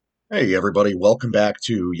Hey, everybody, welcome back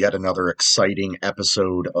to yet another exciting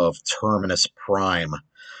episode of Terminus Prime.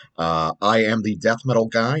 I am the death metal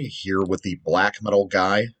guy here with the black metal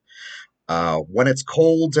guy. When it's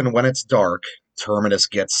cold and when it's dark, Terminus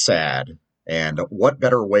gets sad. And what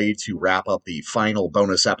better way to wrap up the final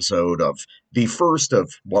bonus episode of the first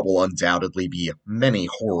of what will undoubtedly be many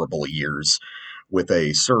horrible years with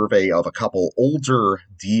a survey of a couple older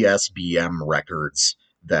DSBM records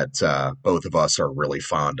that both of us are really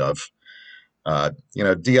fond of.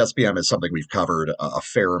 DSBM is something we've covered a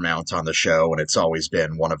fair amount on the show, and it's always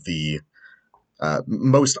been one of the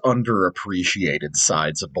most underappreciated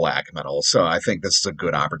sides of black metal. So I think this is a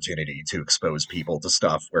good opportunity to expose people to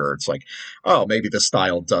stuff where it's like, oh, maybe this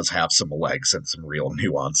style does have some legs and some real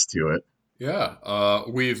nuance to it. Yeah,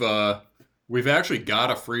 we've actually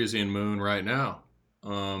got a Frisian moon right now.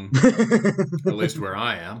 At least where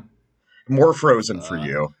I am. More frozen for Uh,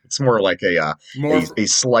 you. It's more like more, a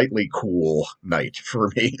slightly cool night for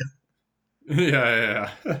me.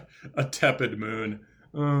 yeah, a tepid moon.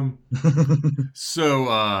 Um, so,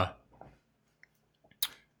 uh,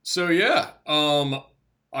 so yeah.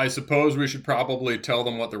 I suppose we should probably tell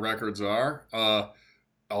them what the records are.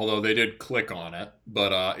 Although they did click on it,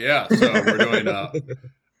 but yeah. So we're doing.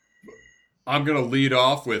 I'm going to lead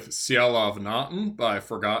off with Ciel of Nauten by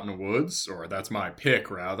Forgotten Woods, or that's my pick,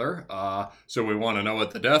 rather. So we want to know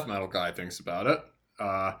what the death metal guy thinks about it.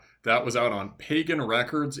 That was out on Pagan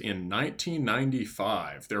Records in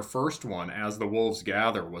 1995. Their first one, As the Wolves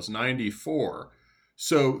Gather, was 94.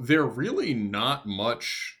 So they're really not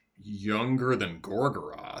much younger than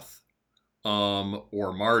Gorgoroth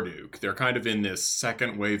or Marduk. They're kind of in this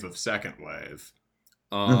second wave of second wave.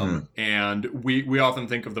 Hmm. And we often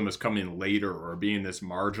think of them as coming later or being this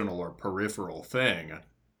marginal or peripheral thing,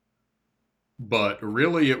 but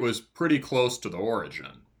really it was pretty close to the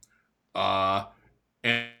origin. Uh,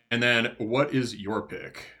 and then what is your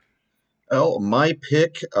pick? Oh, my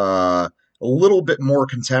pick, a little bit more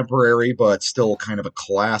contemporary, but still kind of a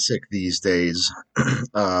classic these days,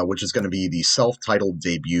 which is going to be the self-titled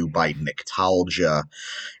debut by Nyctalgia,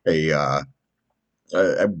 a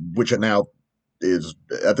which it now is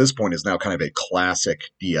at this point is now kind of a classic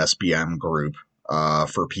DSBM group.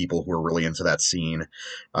 For people who are really into that scene.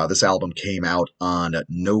 This album came out on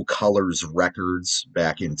No Colors Records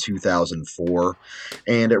back in 2004,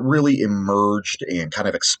 and it really emerged and kind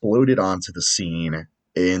of exploded onto the scene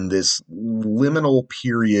in this liminal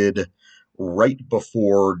period right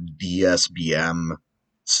before DSBM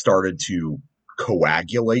started to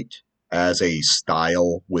coagulate as a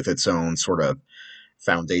style with its own sort of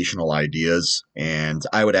foundational ideas. And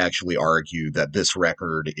I would actually argue that this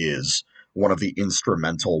record is one of the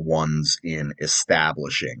instrumental ones in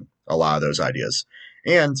establishing a lot of those ideas.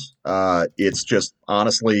 And it's just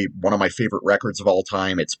honestly one of my favorite records of all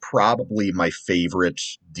time. It's probably my favorite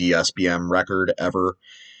DSBM record ever.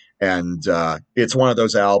 And it's one of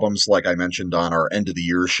those albums, like I mentioned on our end of the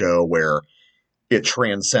year show, where it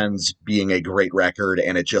transcends being a great record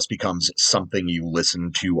and it just becomes something you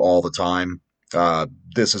listen to all the time.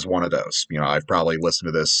 This is one of those. I've probably listened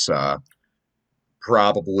to this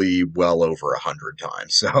probably well over 100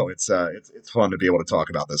 times. So it's fun to be able to talk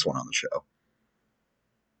about this one on the show.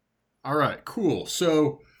 All right, cool.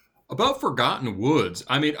 So about Forgotten Woods,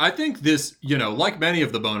 I mean, I think this, like many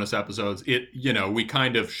of the bonus episodes, we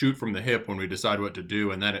kind of shoot from the hip when we decide what to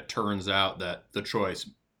do, and then it turns out that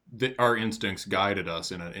our instincts guided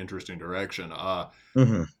us in an interesting direction.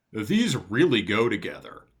 Hmm. These really go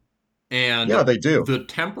together, Yeah, and they do. the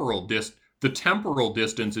temporal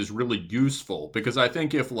distance is really useful because I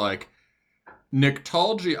think if like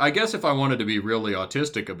Nyctalgia, I guess if I wanted to be really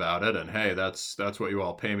autistic about it, and hey, that's what you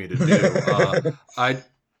all pay me to do, I'd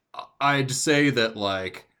I'd say that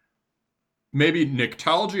like maybe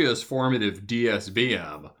Nyctalgia's formative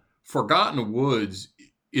DSBM, Forgotten Woods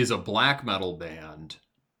is a black metal band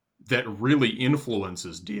that really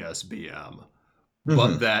influences DSBM, but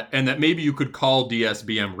Hmm. that maybe you could call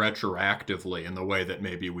DSBM retroactively in the way that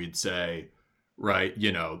maybe we'd say, right,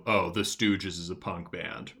 oh, the Stooges is a punk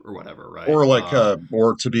band or whatever, right? Or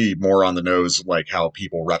or to be more on the nose, like how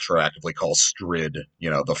people retroactively call Strid,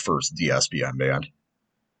 the first DSBM band.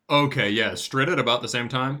 Okay, yeah, Strid at about the same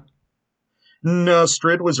time. No,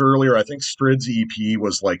 Strid was earlier. I think Strid's EP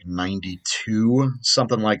was like 92,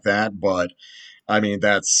 something like that. But I mean,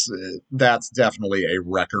 that's definitely a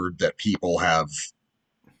record that people have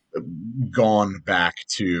gone back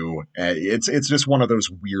to. It's just one of those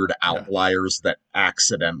weird Yeah. outliers that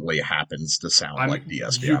accidentally happens to sound I like mean, you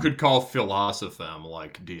DSBM. could call Philosophem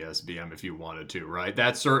like DSBM if you wanted to, right?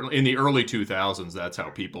 That's certainly in the early 2000s. That's how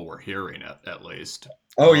people were hearing it, at least.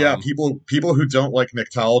 Oh yeah, Um, people who don't like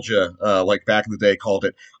Nyctalgia, like back in the day, called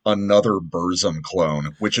it another Burzum clone,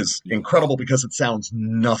 which is incredible because it sounds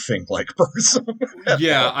nothing like Burzum at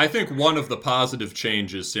Yeah, all. I think one of the positive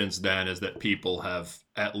changes since then is that people have,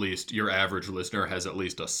 at least your average listener has at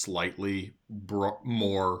least a slightly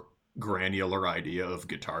more granular idea of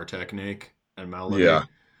guitar technique and Yeah. melody.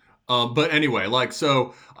 But anyway, like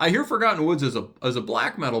so, I hear Forgotten Woods as a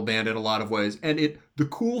black metal band in a lot of ways, and it the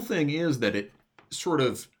cool thing is that it sort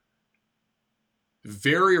of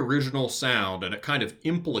very original sound and it kind of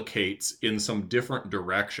implicates in some different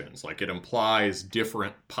directions. Like it implies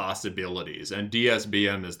different possibilities. And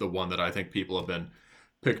DSBM is the one that I think people have been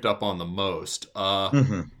picked up on the most.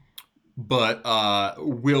 Hmm. But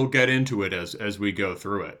we'll get into it as we go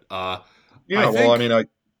through it. I Yeah. Well, I mean, think,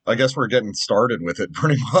 I guess we're getting started with it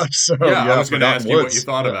pretty much. So yeah, I yeah, was going to Forgotten ask you what you Woods.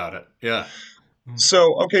 thought Yeah. about it. Yeah.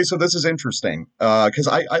 So okay, so this is interesting because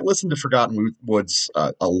I listened to Woods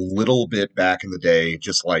a little bit back in the day,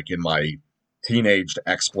 just like in my teenage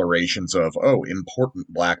explorations of important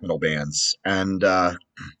black metal bands, and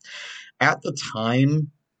at the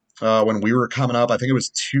time when we were coming up, I think it was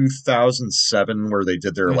 2007 where they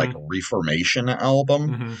did their like Mm-hmm. Reformation album,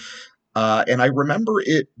 Mm-hmm. and I remember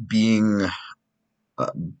it being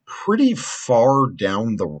uh, pretty far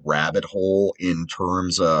down the rabbit hole in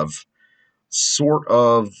terms of sort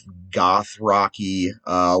of goth rocky,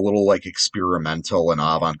 a little like experimental and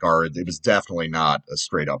avant garde. It was definitely not a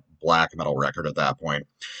straight up black metal record at that point.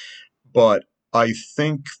 But I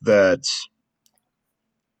think that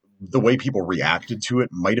the way people reacted to it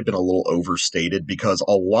might have been a little overstated because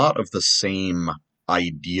a lot of the same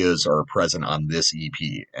ideas are present on this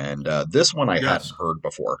EP. And this one I hadn't Yes. heard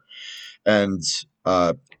before. And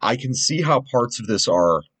uh, I can see how parts of this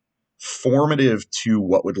are formative to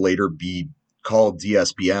what would later be called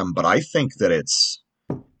DSBM, but I think that its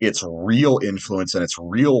real influence and its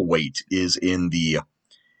real weight is in the,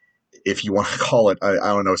 if you want to call it, I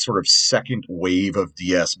don't know, sort of second wave of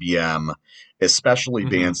DSBM, especially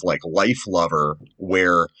Mm-hmm. bands like Life Lover,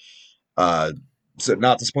 where uh, so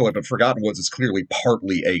not to spoil it, but Forgotten Woods is clearly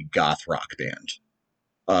partly a goth rock band.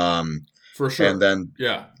 Um, For and sure. then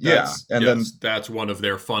Yeah. yeah, and then That's one of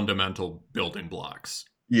their fundamental building blocks.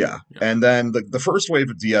 yeah. Yeah. And then the first wave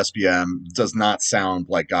of DSBM does not sound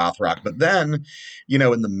like goth rock. But then,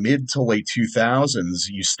 in the mid to late 2000s,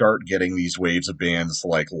 you start getting these waves of bands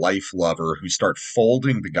like Life Lover who start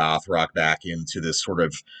folding the goth rock back into this sort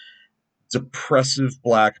of depressive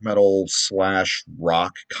black metal slash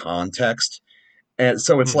rock context. And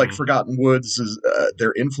so it's like Mm-hmm. Forgotten Woods is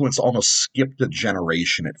their influence almost skipped a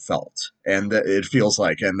generation. It felt, and it feels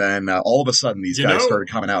like, and then all of a sudden these You guys started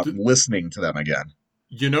know, coming out and listening to them again.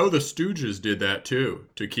 the Stooges did that too,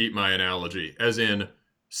 to keep my analogy. As in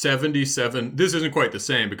 77, this isn't quite the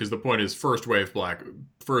same because the point is first wave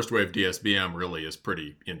DSBM really is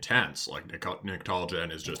pretty intense, like Nick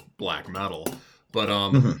Toljan is just black metal. But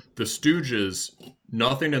Mhm. the Stooges,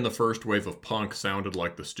 nothing in the first wave of punk sounded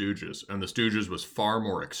like the Stooges, and the Stooges was far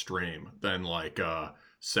more extreme than like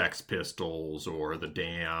Sex Pistols or the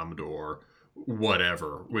Damned or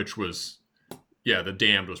whatever, which was, yeah, the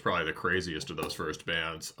Damned was probably the craziest of those first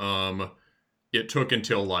bands. It took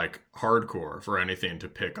until like hardcore for anything to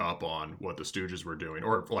pick up on what the Stooges were doing,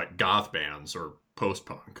 or like goth bands or post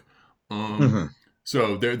punk. Um, Mhm.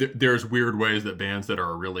 so there's weird ways that bands that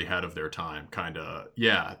are really ahead of their time, kind of,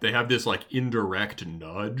 yeah, they have this like indirect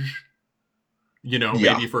nudge. Yeah,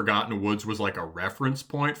 Maybe Forgotten Woods was like a reference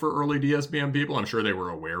point for early DSBM people. I'm sure they were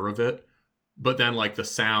aware of it, but then like the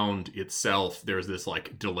sound itself, there's this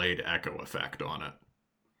like delayed echo effect on it.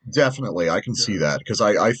 definitely. I can see Yeah. that because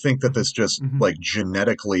I think that this just Mm-hmm. like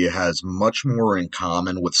genetically has much more in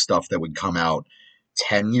common with stuff that would come out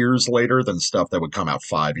 10 years later than stuff that would come out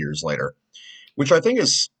 5 years later, which I think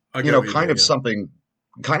is, I get what you kind mean. of Yeah.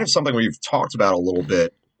 something we've talked about a little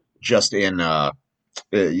bit just in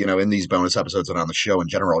these bonus episodes and on the show in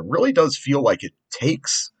general. It really does feel like it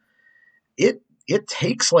takes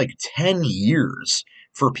like 10 years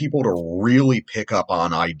for people to really pick up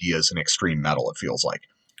on ideas in extreme metal. It feels like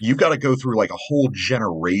you've got to go through like a whole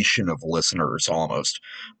generation of listeners almost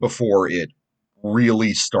before it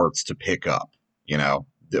really starts to pick up,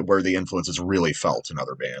 where the influence is really felt in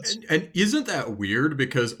other bands. And isn't that weird?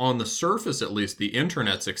 Because on the surface, at least, the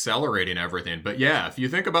internet's accelerating everything. But yeah, if you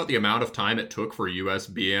think about the amount of time it took for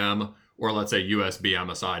USBM, or let's say USBM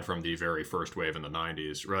aside from the very first wave in the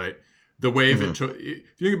 90s, right? The wave Hmm. it took. If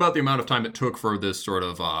you think about the amount of time it took for this sort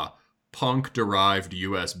of punk-derived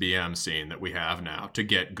USBM scene that we have now to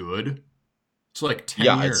get good, it's like 10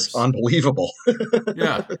 Yeah, it's years. unbelievable.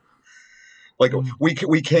 Yeah. Like Mm.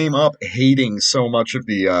 we came up hating so much of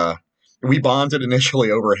the we bonded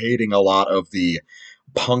initially over hating a lot of the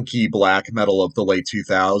punky black metal of the late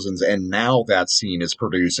 2000s, and now that scene is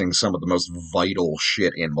producing some of the most vital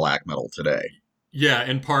shit in black metal today. Yeah,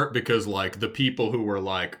 in part because like the people who were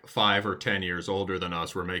like 5 or 10 years older than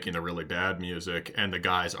us were making the really bad music, and the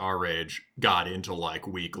guys our age got into like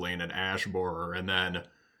Weakling and Ash Borer, and then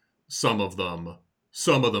some of them,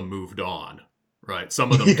 some of them moved on, right?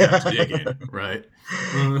 Some of them kept Yeah. digging, right?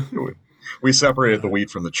 Uh, We separated the uh, wheat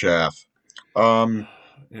from the chaff. Um,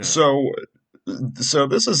 yeah. so so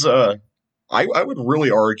this is I would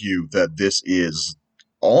really argue that this is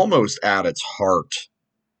almost at its heart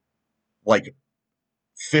like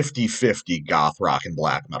 50-50 goth rock and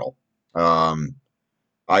black metal. Um,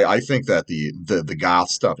 I think that the goth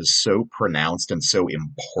stuff is so pronounced and so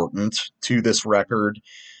important to this record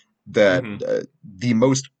that Hmm. the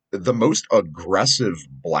most aggressive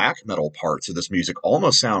black metal parts of this music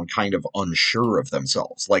almost sound kind of unsure of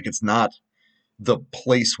themselves. Like it's not the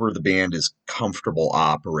place where the band is comfortable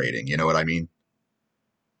operating. You know what I mean?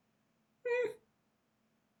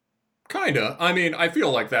 Kinda. I mean, I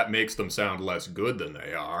feel like that makes them sound less good than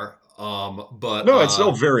they are. But No, it's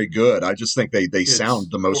still very good. I just think they sound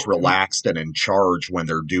it's the most relaxed and in charge when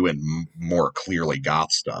they're doing more clearly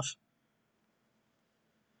goth stuff.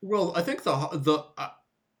 well, I think the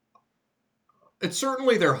it's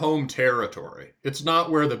certainly their home territory. It's not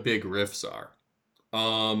where the big riffs are.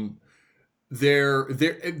 Um, their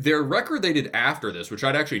record they did after this, which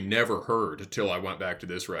I'd actually never heard until I went back to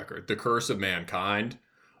this record, "The Curse of Mankind,"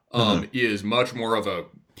 Hmm. is much more of a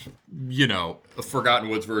a Forgotten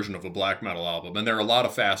Woods version of a black metal album, and there are a lot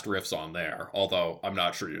of fast riffs on there. Although I'm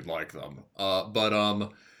not sure you'd like them.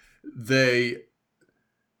 But they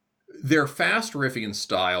their fast riffing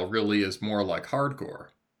style really is more like hardcore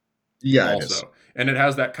Yeah, it is. also, and it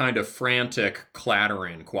has that kind of frantic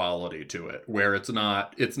clattering quality to it where it's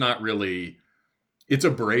not really, it's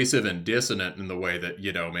abrasive and dissonant in the way that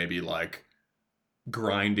maybe like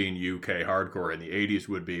grinding UK hardcore in the 80s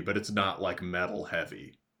would be, but it's not like metal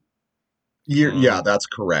heavy. Yeah, um that's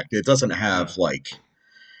correct. It doesn't have yeah. like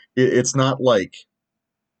it's not like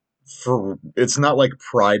it's not like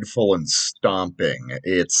prideful and stomping.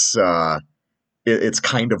 It's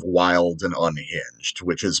kind of wild and unhinged,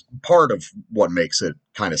 which is part of what makes it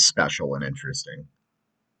kind of special and interesting.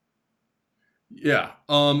 Yeah.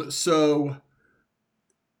 So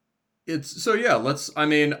it's so yeah, let's I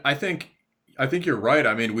mean, I think you're right.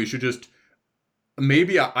 I mean, we should just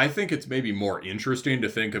maybe I think it's maybe more interesting to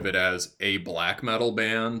think of it as a black metal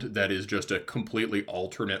band that is just a completely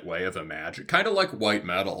alternate way of imagine, kind of like white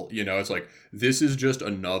metal. It's like this is just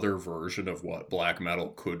another version of what black metal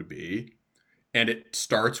could be, and it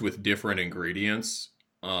starts with different ingredients.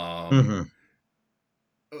 Um,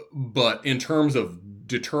 Hmm. but in terms of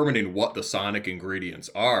determining what the sonic ingredients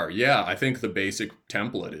are, yeah, I think the basic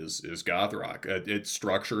template is goth rock. It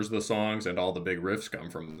structures the songs, and all the big riffs come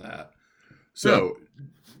from that. Yeah. So,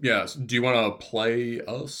 yes, do you want to play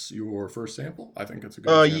us your first sample? I think it's a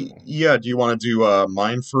good example. Yeah. Do you want to do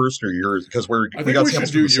mine first or yours? Because I we think got we samples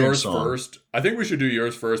should from do the same yours song. first. I think we should do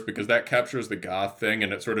yours first because that captures the goth thing,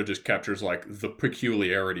 and it sort of just captures like the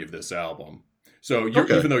peculiarity of this album. So,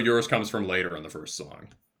 Okay. even though yours comes from later in the first song.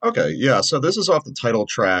 Okay. Yeah. So this is off the title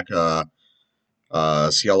track,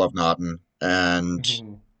 Ciel of Nauten, and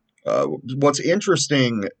Mhm. what's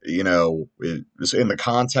interesting, is in the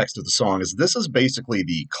context of the song, is this is basically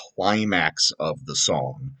the climax of the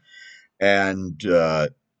song, and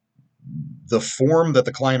the form that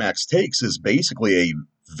the climax takes is basically a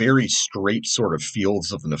very straight sort of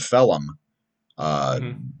Fields of the Nephilim uh,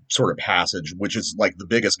 Mhm. sort of passage, which is like the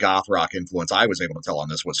biggest goth rock influence I was able to tell on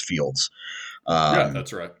this was Fields. Yeah, Um,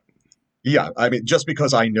 that's right. yeah, I mean, just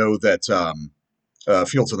because I know that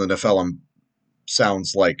Fields of the Nephilim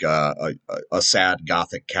sounds like a sad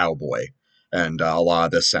gothic cowboy, and a lot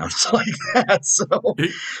of this sounds like that. So,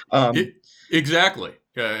 It, um, it exactly.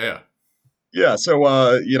 Yeah, yeah. yeah.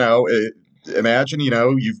 So, imagine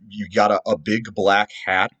you got a big black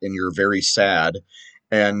hat and you're very sad,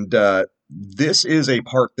 and this is a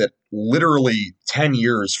part that literally 10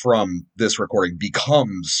 years from this recording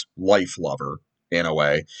becomes Life Lover in a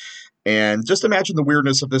way. And just imagine the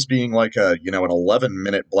weirdness of this being like an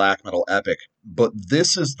 11-minute black metal epic, but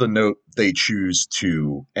this is the note they choose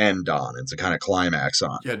to end on and to kind of climax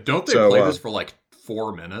on. Yeah, don't they So, play this for like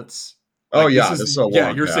 4 minutes? oh Like this yeah, is this is a yeah,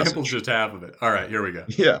 long your sample's passage. just half of it. All right, here we go.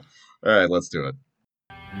 Yeah. All right, let's do it.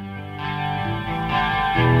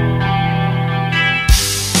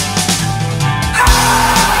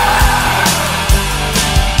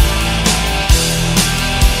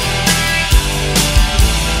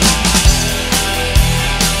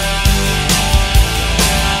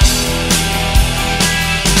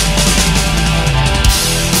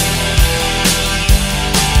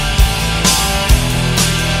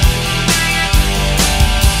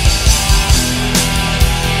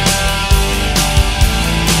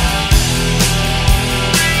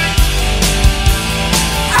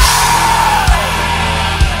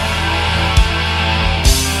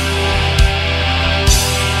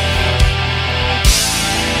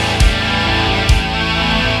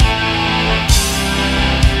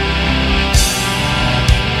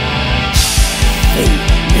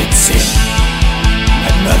 sin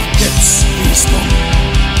med mørkets visdom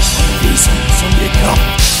og visdom som gir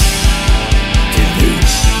kraft til du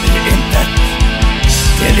blir intet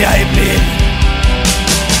til jeg blir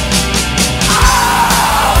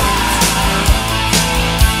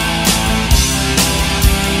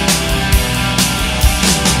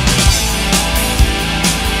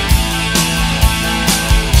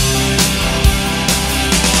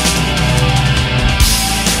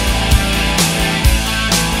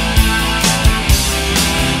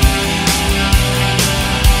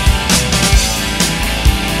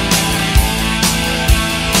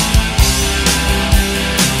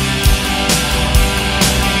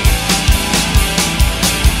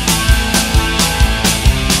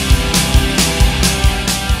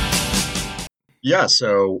Yeah,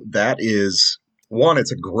 so that is one.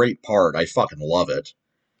 It's a great part. I fucking love it.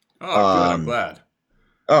 Oh, good. I'm Um, glad.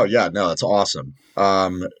 oh yeah, no, that's awesome.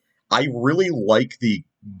 I really like the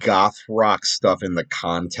goth rock stuff in the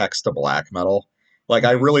context of black metal. Like,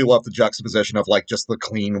 I Hmm. really love the juxtaposition of like just the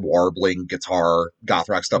clean warbling guitar goth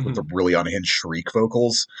rock stuff with Hmm. the really unhinged shriek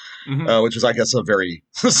vocals, Hmm. which is, I guess, a very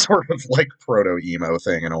sort of like proto emo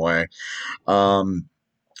thing in a way. Um,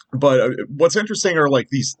 but what's interesting are like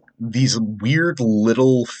these weird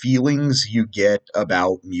little feelings you get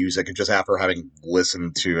about music and just after having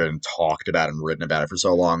listened to it and talked about it and written about it for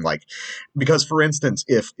so long, like, because for instance,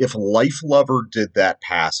 if Life Lover did that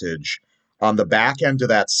passage on the back end of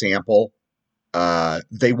that sample,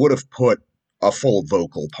 they would have put a full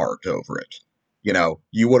vocal part over it. You know,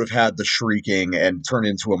 you would have had the shrieking and turned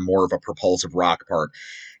into a more of a propulsive rock part.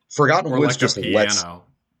 Forgotten Or Woods like a just lets piano.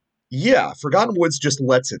 Yeah, Forgotten Woods just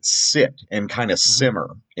lets it sit and kind of Hmm.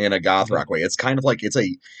 simmer in a goth Hmm. rock way. It's kind of like it's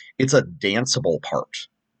a danceable part.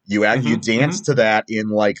 You Hmm. dance Hmm. to that in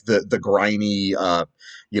like the grimy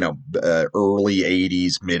early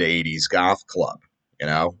 '80s, mid '80s goth club. You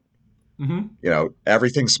know, Hmm.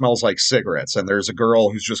 everything smells like cigarettes, and there's a girl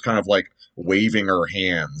who's just kind of like waving her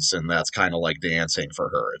hands, and that's kind of like dancing for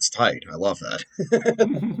her. It's tight. I love that.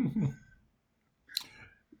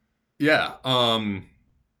 Yeah.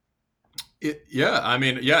 Yeah, I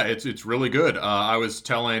mean, yeah, it's really good. I was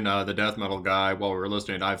telling the death metal guy while we were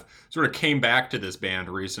listening, I've sort of came back to this band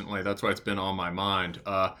recently. That's why it's been on my mind.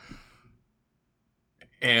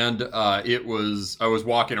 And I was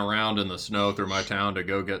walking around in the snow through my town to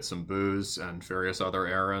go get some booze and various other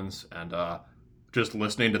errands, and just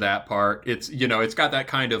listening to that part. It's got that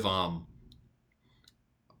kind of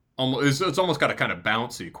almost it's almost got a kind of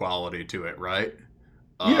bouncy quality to it, right?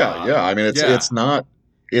 Yeah, Uh, yeah. I mean, it's yeah. it's not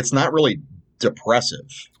it's not really depressive.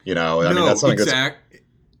 I mean, that's No, something that's exact.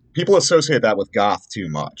 people associate that with goth too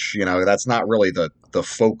much. That's not really the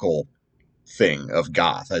focal thing of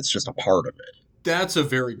goth. It's just a part of it. That's a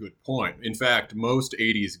very good point. In fact, most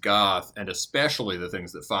 80s goth, and especially the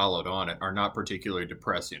things that followed on it, are not particularly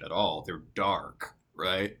depressing at all. They're dark,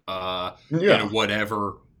 right? Yeah. In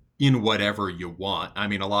whatever you want. I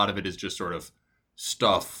mean, a lot of it is just sort of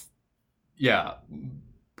stuff, yeah,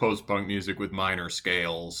 post punk music with minor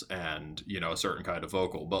scales and, a certain kind of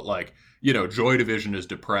vocal. But like, Joy Division is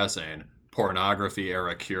depressing, pornography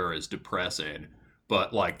era Cure is depressing.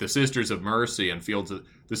 But like the Sisters of Mercy is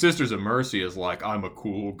like, I'm a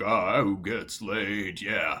cool guy who gets laid,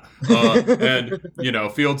 yeah. And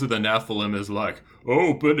Fields of the Nephilim is like,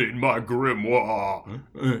 opening my grimoire.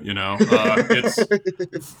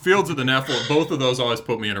 It's Fields of the Nephilim. Both of those always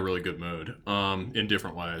put me in a really good mood, in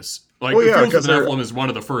different ways. Like Well, yeah, Fields of because the Nephilim is one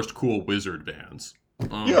of the first cool wizard bands.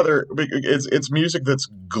 yeah, Um, it's music that's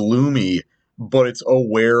gloomy, but it's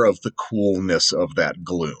aware of the coolness of that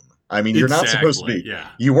gloom. I mean, you're not supposed to exactly, be. yeah.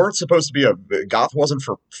 You weren't supposed to be a goth. Wasn't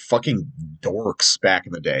for fucking dorks back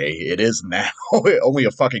in the day. It is now. Only a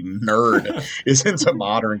fucking nerd is into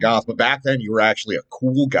modern goth. But back then, you were actually a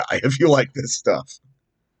cool guy if you like this stuff.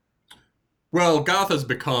 Well, goth has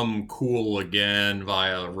become cool again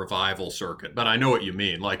via revival circuit, but I know what you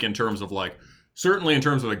mean. Like in terms of like, certainly in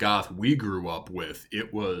terms of the goth we grew up with,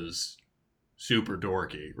 it was super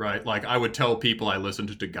dorky, right? Like I would tell people I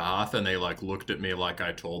listened to goth, and they like looked at me like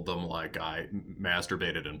I told them like I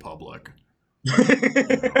masturbated in public. You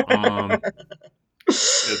know,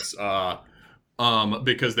 it's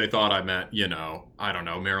because they thought I meant I don't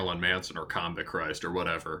know, Marilyn Manson or Comic Christ or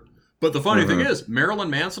whatever. But the funny thing Mhm. is, Marilyn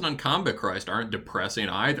Manson and Comic Christ aren't depressing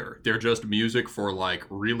either. They're just music for like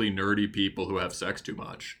really nerdy people who have sex too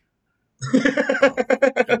much.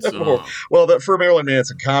 It's well, for Marilyn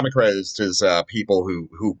Manson, comic Christ is people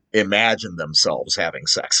who imagine themselves having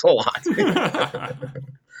sex a lot.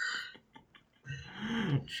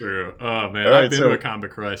 True. Oh man, All I've right, been to so a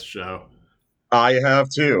Comic Christ show. I have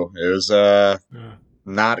too. It was Yeah.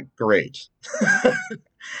 not great.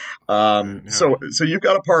 So you've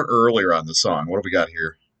got a part earlier on the song. What have we got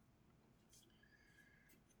here?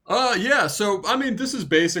 Yeah, so I mean, this is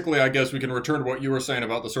basically, I guess we can return to what you were saying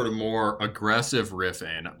about the sort of more aggressive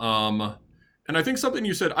riffing. And I think something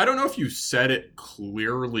you said, I don't know if you said it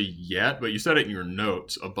clearly yet, but you said it in your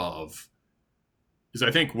notes above. Is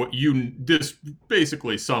I think this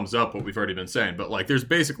basically sums up what we've already been saying, but like there's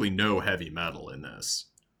basically no heavy metal in this.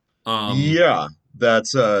 Yeah,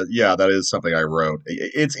 that is something I wrote.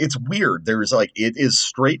 It's weird. There's like, it is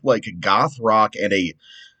straight like goth rock and a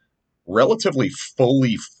relatively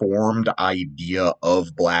fully formed idea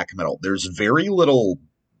of black metal. There's very little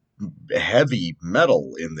heavy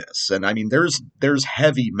metal in this. And I mean, there's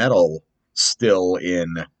heavy metal still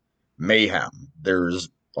in Mayhem. There's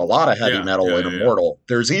a lot of heavy metal in Immortal.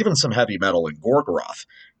 There's even some heavy metal in Gorgoroth.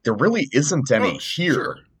 There really isn't any here,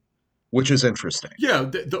 sure. Which is interesting. Yeah,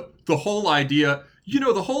 the whole idea,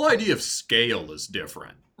 the whole idea of scale is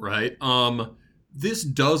different, right? This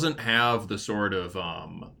doesn't have the sort of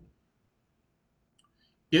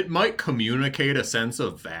it might communicate a sense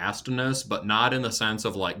of vastness, but not in the sense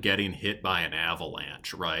of like getting hit by an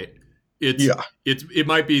avalanche, right? It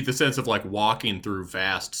might be the sense of like walking through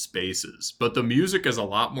vast spaces, but the music is a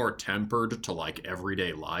lot more tempered to like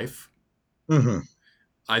everyday life. Mm-hmm.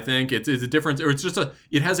 I think it's a difference, or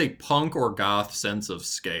it has a punk or goth sense of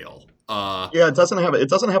scale. It doesn't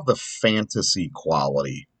have the fantasy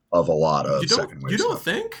quality of a lot of second wave. You don't stuff.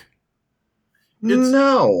 think?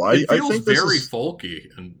 No, I think this very is folky,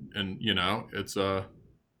 and it's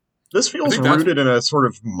this feels rooted in a sort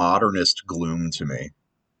of modernist gloom to me.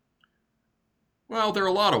 Well, there are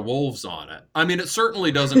a lot of wolves on it. I mean, it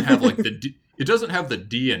certainly doesn't have like it doesn't have the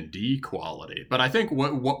D&D quality, but I think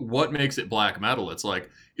what makes it black metal,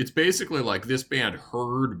 it's basically like this band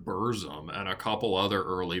heard Burzum and a couple other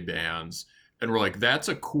early bands, and we're like, that's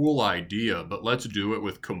a cool idea, but let's do it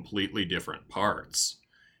with completely different parts.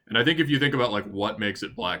 And I think if you think about like what makes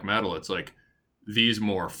it black metal, it's like these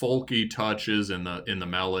more folky touches in the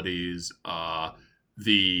melodies,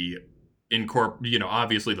 obviously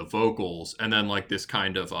the vocals, and then like this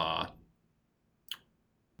kind of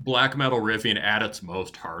black metal riffing at its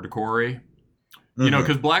most hardcore-y. Mm-hmm.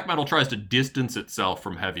 Because black metal tries to distance itself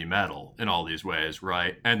from heavy metal in all these ways,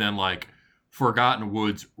 right? And then like Forgotten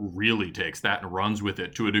Woods really takes that and runs with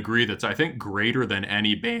it to a degree that's, I think, greater than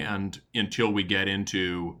any band until we get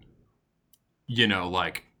into,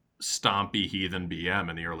 like stompy heathen BM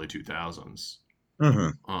in the early 2000s. Mm-hmm.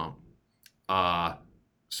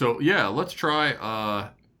 So yeah, let's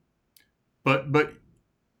try. But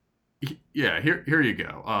yeah, here you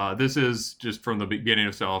go. This is just from the beginning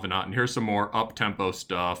of Salvanat, and here's some more up-tempo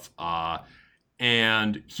stuff.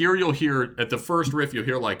 And here you'll hear, at the first riff, you'll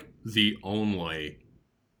hear like the only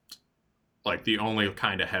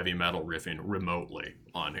kind of heavy metal riffing remotely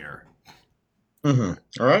on here. Mm-hmm.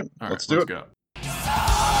 All right, let's do it. Go.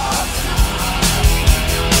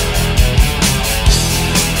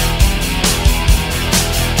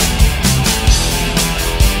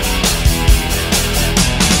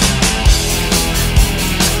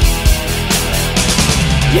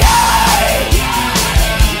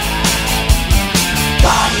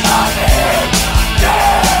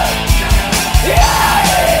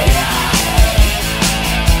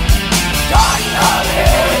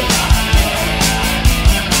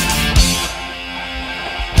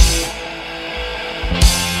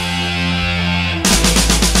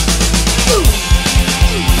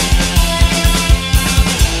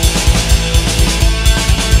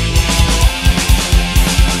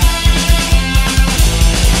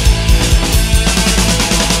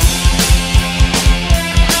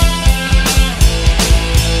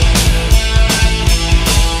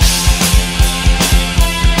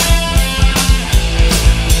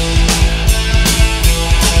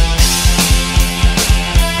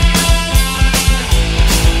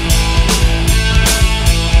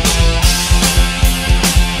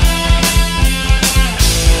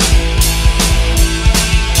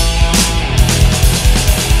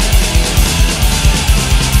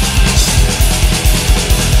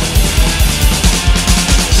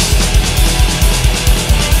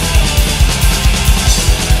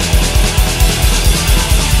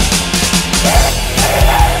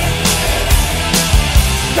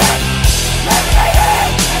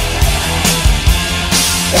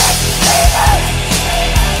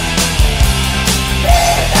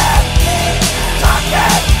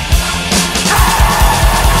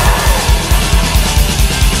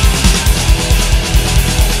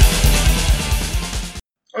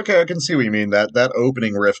 Okay, I can see what you mean. That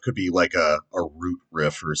opening riff could be like a root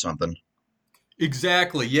riff or something.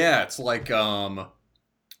 Exactly. Yeah, it's like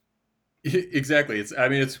Exactly.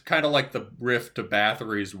 It's kind of like the riff to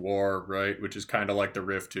Bathory's War, right? Which is kind of like the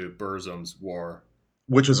riff to Burzum's War.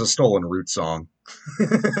 which is a stolen root song.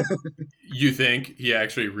 You think he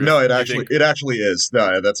actually No, riff? You think? it actually is.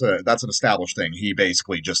 That's an established thing. He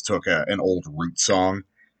basically just took an old root song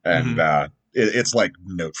and Mhm. it's like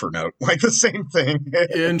note for note, like the same thing.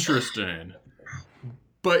 Interesting.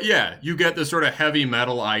 But yeah, you get this sort of heavy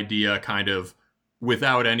metal idea kind of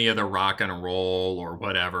without any of the rock and roll or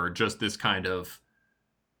whatever, just this kind of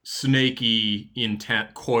snaky,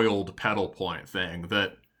 intent, coiled pedal point thing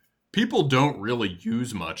that people don't really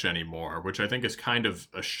use much anymore, which I think is kind of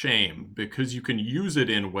a shame because you can use it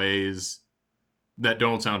in ways that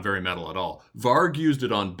don't sound very metal at all. Varg used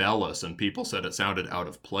it on Bellis and people said it sounded out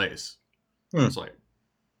of place. Hmm. It's like,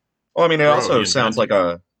 Well, I mean, bro, he invented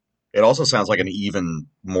it. it also sounds like an even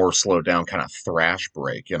more slowed down kind of thrash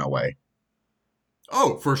break in a way.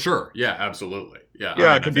 Oh, for sure. Yeah, absolutely. Yeah,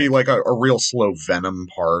 Yeah, it I could be think, like a real slow Venom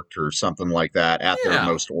part or something like that at their yeah.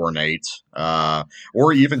 most ornate.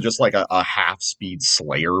 Or even just like a half speed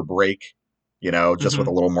Slayer break, just with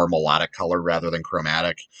a Mhm. little more melodic color rather than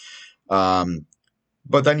chromatic. Um,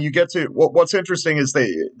 but then you get to what's interesting is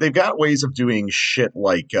they've got ways of doing shit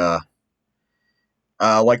like that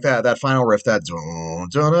final riff that dun,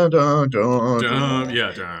 dun, dun, dun, Dun, dun,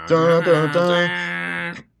 yeah. Dun, dun, dun, dun,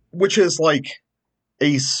 dun, dun. which is like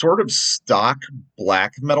a sort of stock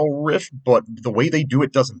black metal riff, but the way they do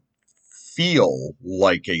it doesn't feel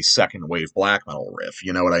like a second wave black metal riff.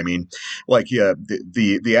 You know what I mean? Like, yeah,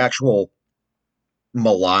 the actual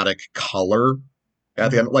melodic color at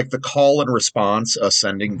the end, Mhm. like the call and response,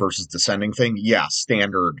 ascending versus descending thing. Yeah,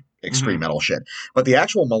 standard extreme Mhm. metal shit. But the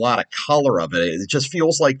actual melodic color of it just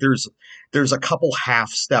feels like there's a couple half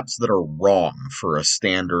steps that are wrong for a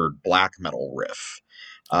standard black metal riff.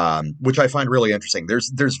 Which I find really interesting.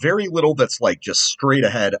 There's very little that's like just straight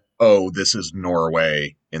ahead. Oh, this is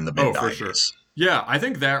Norway in the mid Oh, for sure. '90s. Yeah, I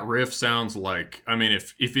think that riff sounds like. I mean,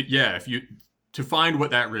 if you to find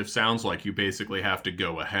what that riff sounds like, you basically have to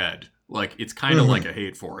go ahead. Like it's kind of like Mm-hmm. a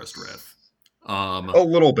Hate Forest riff. A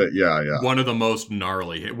little bit, yeah, yeah, One of the more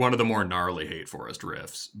gnarly Hate Forest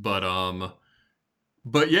riffs.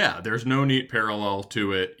 But yeah, there's no neat parallel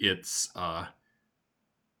to it. It's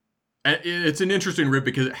an interesting riff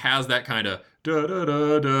because it has that kind of da da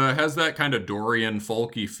da da, has that kind of Dorian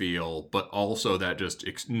folky feel, but also that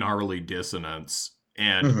just gnarly dissonance,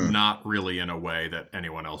 and hmm not really in a way that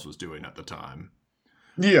anyone else was doing at the time.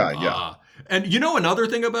 yeah, yeah, Uh, and you know another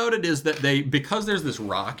thing about it is that because there's this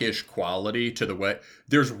rockish quality to the way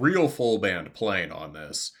there's real full band playing on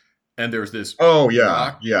this, and oh yeah,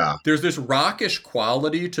 rock yeah, there's this rockish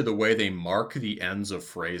quality to the way they mark the ends of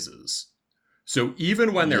phrases. So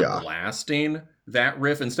even when they're yeah. blasting that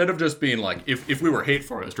riff, instead of just being like, if we were Hate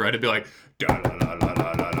Forest, right, it'd be like,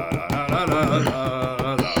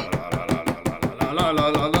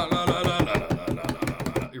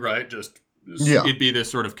 right, just Yeah. it'd be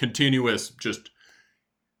this sort of continuous just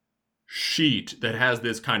sheet that has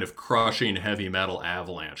this kind of crushing heavy metal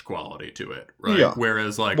avalanche quality to it, right? Yeah.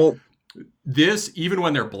 Whereas like Well, this, even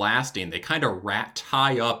when they're blasting, they kind of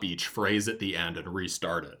tie up each phrase at the end and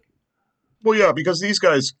restart it. yeah, because these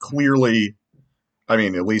guys clearly, I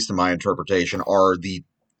mean, at least in my interpretation, are the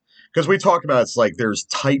because we talk about it's like there's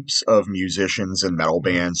types of musicians and metal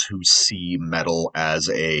bands who see metal as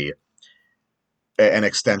an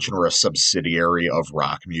extension or a subsidiary of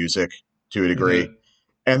rock music to a degree. Mm-hmm.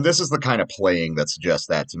 And this is the kind of playing that suggests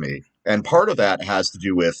that to me. And part of that has to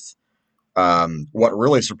do with what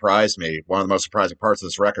really surprised me. One of the most surprising parts of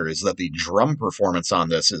this record is that the drum performance on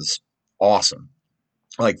this is awesome.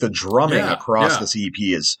 Like the drumming Yeah, across yeah. this EP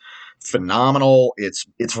is phenomenal. It's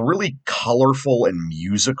really colorful and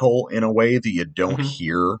musical in a way that you don't Mm-hmm.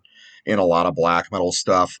 hear in a lot of black metal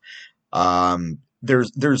stuff.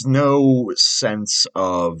 There's no sense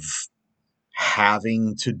of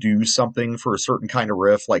having to do something for a certain kind of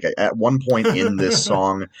riff. Like at one point in this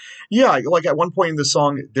song, yeah, like at one point in this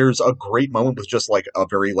song, there's a great moment with just like a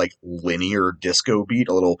very like linear disco beat,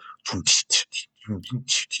 a little Yeah,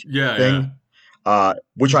 yeah. thing,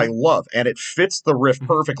 which I Mm-hmm. love, and it fits the riff Mm-hmm.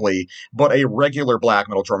 perfectly. But a regular black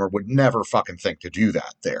metal drummer would never fucking think to do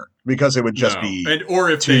that there because it would just No, be and or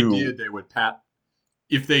if they too. did, they would pat.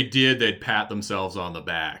 If they did, they'd pat themselves on the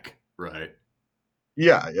back, right?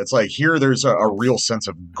 Yeah, it's like here there's a real sense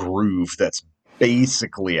of groove that's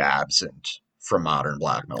basically absent from modern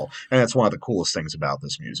black metal, and it's one of the coolest things about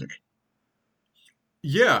this music.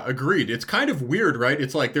 Yeah, agreed. It's kind of weird, right?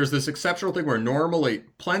 It's like there's this exceptional thing where normally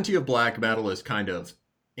plenty of black metal is kind of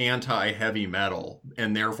anti heavy metal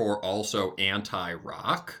and therefore also anti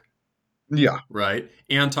rock, Yeah, right?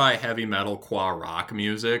 Anti heavy metal qua rock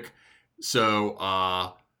music.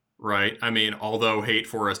 So, right. I mean, although Hate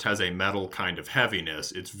Forest has a metal kind of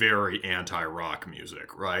heaviness, it's very anti-rock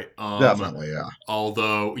music, right? Definitely, yeah.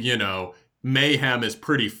 Although, Mayhem is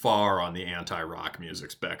pretty far on the anti-rock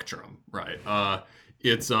music spectrum, right?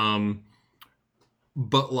 It's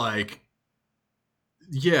but like,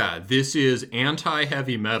 yeah, this is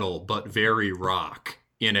anti-heavy metal, but very rock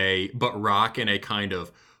rock in a kind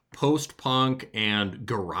of post-punk and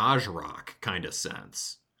garage rock kind of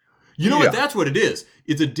sense. You know what? That's what it is.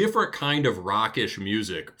 It's a different kind of rockish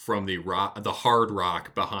music from the hard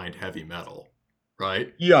rock behind heavy metal,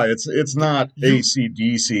 right? Yeah, it's not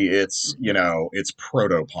AC/DC. It's it's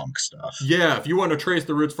proto-punk stuff. Yeah, if you want to trace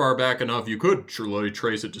the roots far back enough, you could truly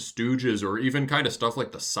trace it to Stooges or even kind of stuff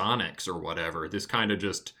like the Sonics or whatever. This kind of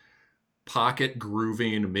just pocket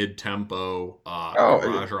grooving mid-tempo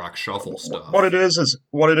garage rock shuffle stuff. What it is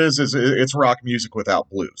it's rock music without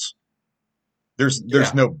blues.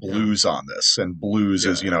 There's no blues on this, and blues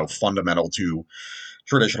is fundamental to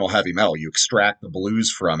traditional heavy metal. You extract the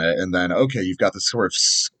blues from it, and then you've got this sort of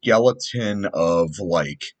skeleton of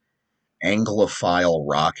like Anglophile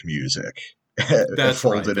rock music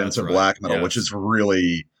folded into black metal, which is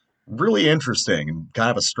really, really interesting and kind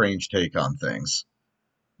of a strange take on things.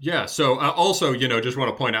 Yeah, so also, just want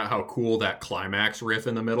to point out how cool that climax riff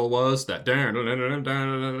in the middle was. That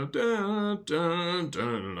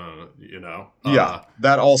yeah,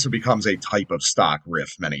 that also becomes a type of stock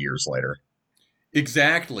riff many years later.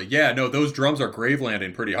 Exactly. Yeah, no, those drums are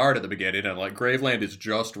Gravelanding pretty hard at the beginning, and like Graveland is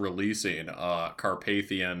just releasing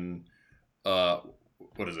Carpathian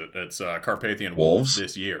what is it? It's Carpathian Wolves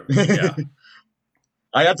this year. Yeah.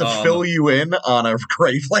 I had to fill you in on a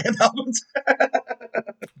Graveland album.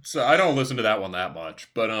 So I don't listen to that one that much,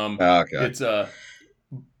 but it's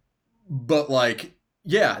but like,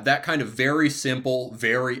 yeah, that kind of very simple,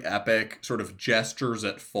 very epic sort of gestures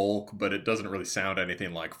at folk, but it doesn't really sound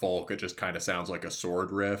anything like folk. It just kind of sounds like a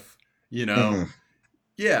sword riff, Mm-hmm.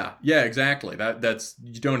 Yeah, exactly. That's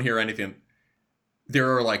you don't hear anything.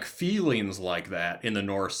 There are like feelings like that in the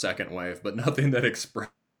Norse second wave, but nothing that expresses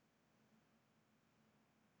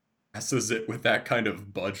it with that kind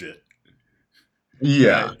of budget.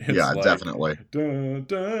 Yeah, right? Like, definitely. Dun,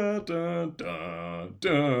 dun, dun, dun,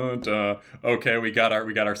 dun, dun. Okay, we got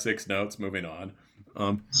our 6 notes. Moving on.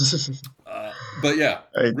 But yeah.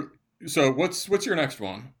 So what's your next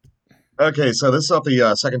one? Okay, so this is off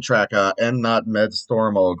the second track, "En Not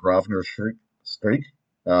Medstorm og Gravner Streak."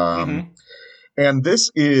 And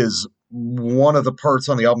this is one of the parts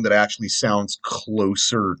on the album that actually sounds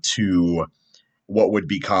closer to what would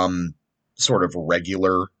become sort of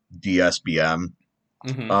regular DSBM.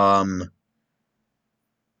 Mm-hmm.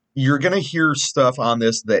 You're going to hear stuff on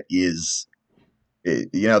this that is,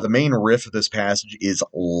 the main riff of this passage is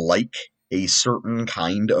like a certain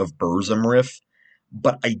kind of Burzum riff,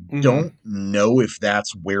 but I don't know if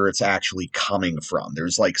that's where it's actually coming from.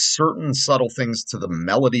 There's like certain subtle things to the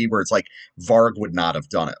melody where it's like Varg would not have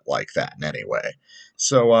done it like that in any way.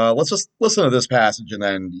 So let's just listen to this passage, and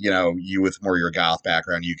then, you with more your goth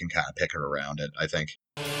background, you can kind of pick it around it, I think.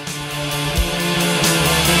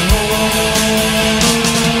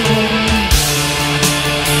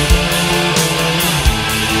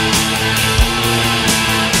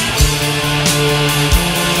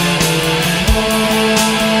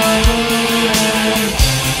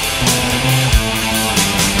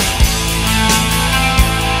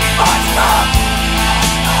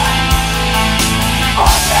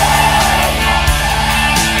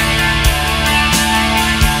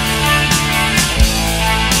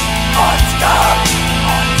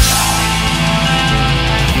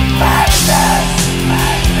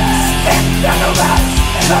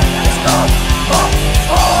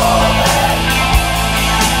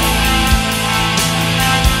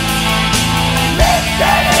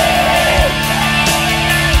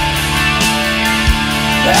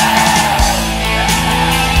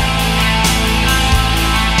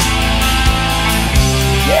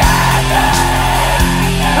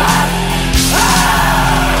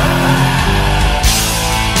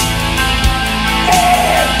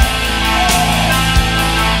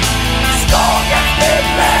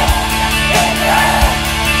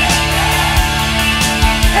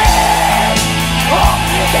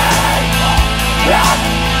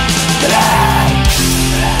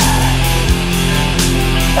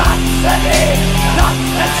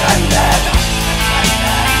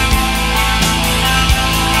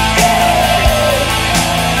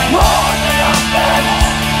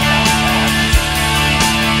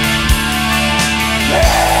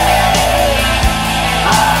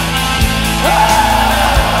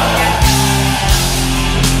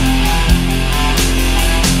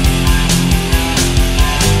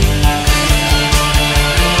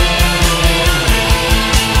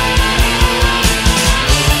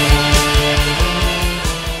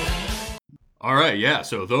 yeah,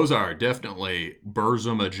 so those are definitely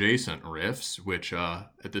Burzum adjacent riffs, which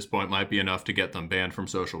at this point might be enough to get them banned from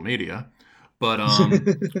social media. But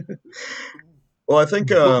Well, I think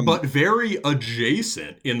but very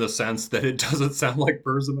adjacent in the sense that it doesn't sound like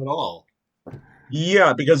Burzum at all.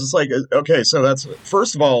 yeah, because it's like okay, so that's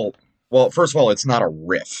first of all, it's not a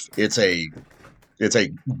riff. It's a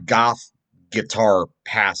goth guitar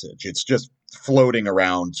passage. It's just floating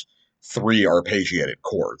around three arpeggiated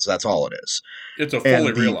chords. That's all it is. It's a fully And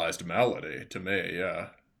the realized melody to me, yeah.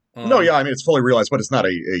 no, yeah, Um, I mean it's fully realized, but it's not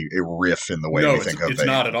a riff in the way no, we it's think of it's a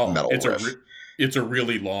not at all. metal riff. It's a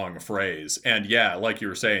really long phrase, and yeah, like you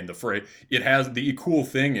were saying, the phrase it has the cool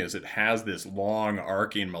thing is it has this long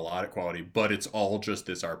arcing melodic quality, but it's all just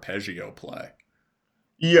this arpeggio play.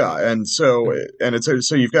 Yeah, and it's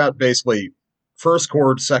so you've got basically first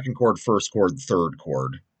chord, second chord, first chord, third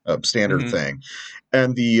chord, standard Mm-hmm. thing,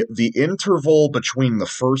 and the interval between the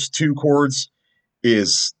first two chords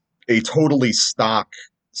is a totally stock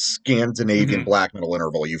Scandinavian Mm-hmm. black metal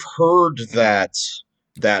interval. You've heard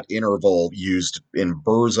that interval used in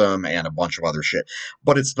Burzum and a bunch of other shit,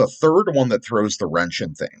 but it's the third one that throws the wrench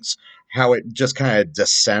in things. How it just kind of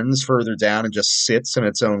descends further down and just sits in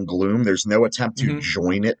its own gloom. There's no attempt to Mm-hmm.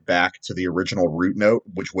 join it back to the original root note,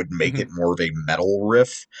 which would make it Mm-hmm. more of a metal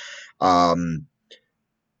riff. Um,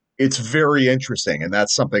 it's very interesting, and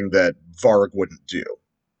that's something that Varg wouldn't do.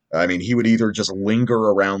 I mean, he would either just linger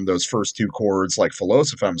around those first two chords like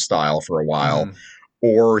Philosophem style for a while, Mm-hmm.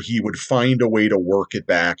 or he would find a way to work it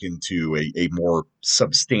back into a more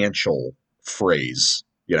substantial phrase.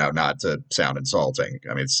 Not to sound insulting.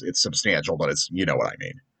 I mean, it's substantial, but it's you know what I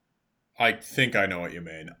mean. I think I know what you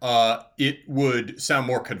mean. It would sound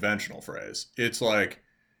more conventional phrase. It's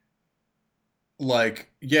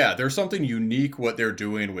yeah, there's something unique what they're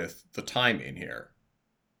doing with the timing here.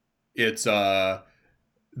 It's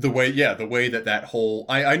the way that whole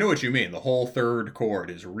I know what you mean. The whole third chord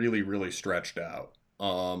is really really stretched out.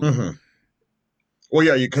 Mm-hmm. Well,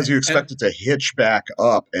 yeah, because you And expect it to hitch back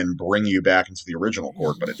up and bring you back into the original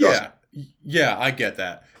chord, but it doesn't. yeah, yeah, I get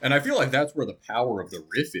that. And I feel like that's where the power of the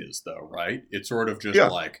riff is though, right? It sort of just Yeah.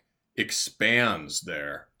 like expands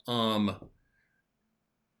there.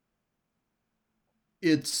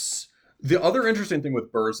 It's the other interesting thing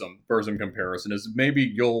with Burzum comparison is maybe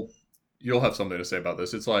you'll have something to say about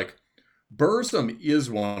this. It's like Burzum is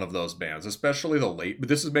one of those bands, especially the late. But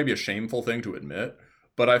this is maybe a shameful thing to admit,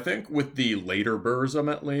 but I think with the later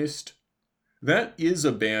Burzum at least, that is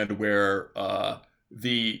a band where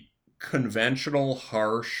the conventional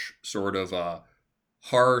harsh sort of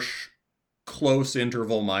harsh close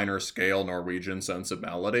interval minor scale Norwegian sense of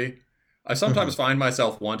melody. I Mm-hmm. sometimes find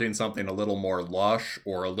myself wanting something a little more lush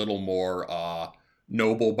or a little more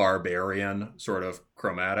noble barbarian sort of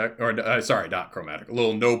chromatic, or sorry, not chromatic, a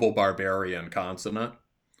little noble barbarian consonant.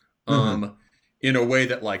 Mm-hmm. Um, in a way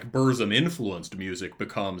that like Burzum influenced music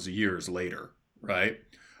becomes years later, right?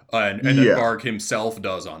 And that Yeah. Varg himself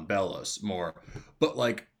does on Bellis more. But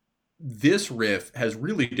like this riff has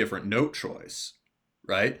really different note choice,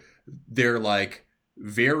 right? They're like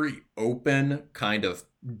very open, kind of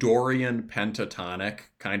Dorian pentatonic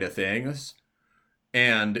kind of things.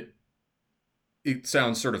 And it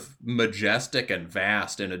sounds sort of majestic and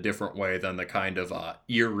vast in a different way than the kind of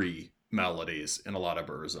eerie melodies in a lot of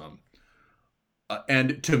Burzum.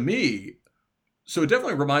 And to me, so it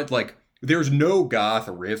definitely reminds like there's no goth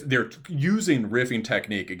riff. They're using riffing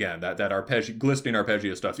technique again. That glistening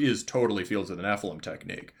arpeggio stuff is totally Fields of the Nephilim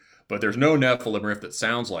technique. But there's no Nephilim riff that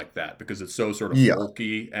sounds like that because it's so sort of Yeah.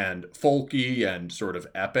 folky and sort of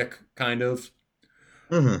epic kind of.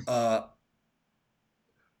 Mm-hmm. Uh,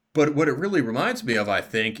 but what it really reminds me of, I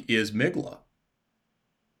think, is Migla.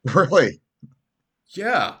 Really.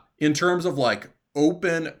 Yeah, in terms of like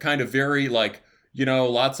open, kind of very like,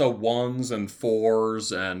 lots of ones and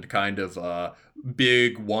fours and kind of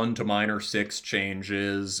big one to minor six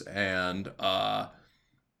changes and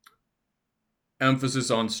emphasis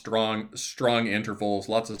on strong intervals,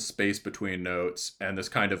 lots of space between notes, and this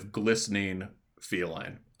kind of glistening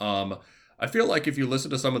feeling. I feel like if you listen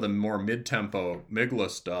to some of the more mid-tempo Migla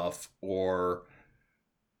stuff, or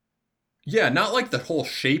yeah, not like the whole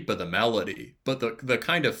shape of the melody, but the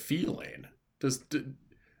kind of feeling. Does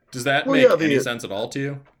that Well, yeah. make any The sense at all to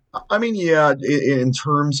you? I mean, yeah. In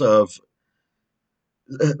terms of,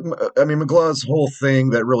 I mean, McGlaw's whole thing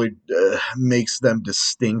that really makes them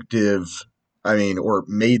distinctive. I mean, or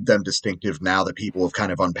made them distinctive now that people have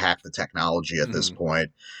kind of unpacked the technology at this Mm-hmm.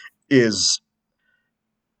 point is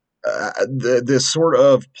this sort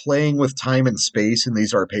of playing with time and space in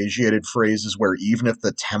these arpeggiated phrases where even if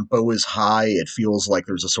the tempo is high, it feels like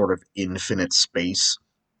there's a sort of infinite space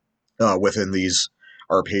within these.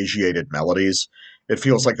 arpeggiated melodies. It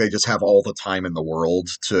feels like they just have all the time in the world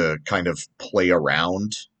to kind of play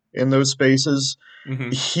around in those spaces.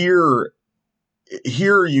 Mm-hmm. Here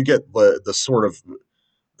you get the sort of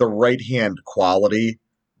the right hand quality,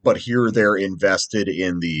 but here they're invested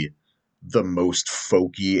in the most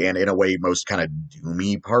folky and in a way most kind of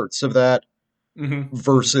doomy parts of that,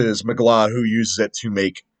 versus Mgła, who uses it to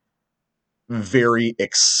make very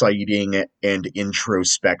exciting and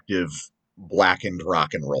introspective blackened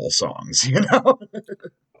rock and roll songs, you know?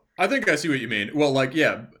 I think I see what you mean. Well, like,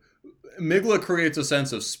 yeah, Mgła creates a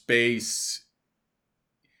sense of space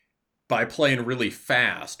by playing really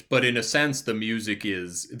fast, but in a sense, the music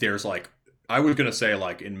there's like, I was going to say,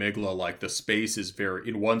 like, in Mgła, like, the space is very,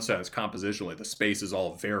 in one sense, compositionally, the space is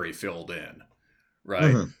all very filled in,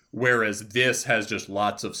 right? Mm-hmm. Whereas this has just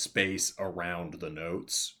lots of space around the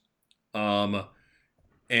notes.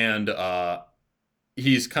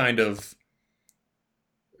 He's kind of,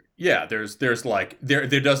 yeah, there's like,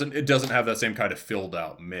 it doesn't have that same kind of filled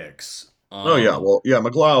out mix.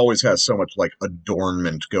 Mgła always has so much like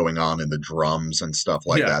adornment going on in the drums and stuff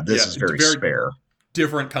like that. This is very spare.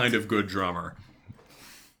 Different kind of good drummer.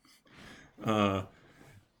 But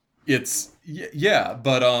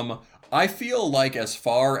I feel like as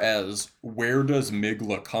far as where does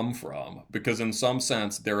Mgła come from, because in some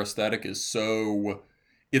sense their aesthetic is so,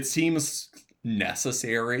 it seems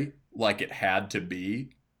necessary, like it had to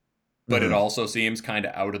be, but it also seems kind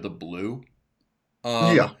of out of the blue.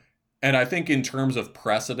 And I think in terms of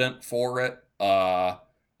precedent for it,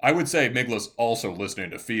 I would say Mgła's also listening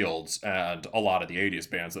to Fields and a lot of the 80s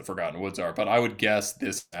bands that Forgotten Woods are, but I would guess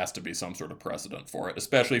this has to be some sort of precedent for it,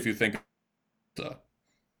 especially if you think...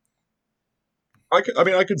 I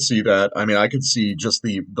could see that. I mean, I could see just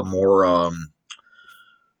the more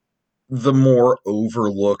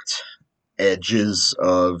overlooked edges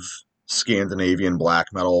of Scandinavian black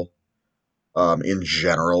metal in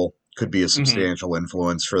general could be a substantial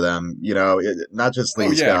influence for them. You know, not just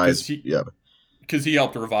these guys. Because he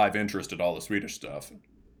helped revive interest in all the Swedish stuff.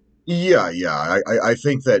 I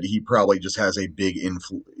think that he probably just has a big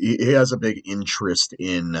he has a big interest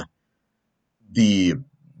in the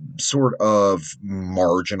sort of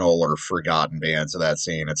marginal or forgotten bands of that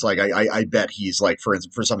scene. It's like I bet he's like, for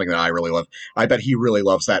something that I really love, I bet he really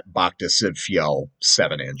loves that Bhakta Siv Fjell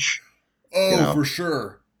 7-inch. Oh, you know? For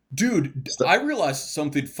sure. Dude, I realized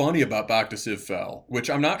something funny about Bhakta Siv Fjell, which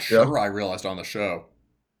I'm not sure I realized on the show.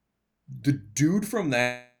 The dude from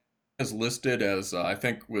that is listed as, I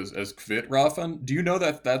think, was as Kvitraffen. Do you know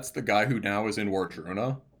that that's the guy who now is in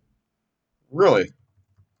Wardruna? Really?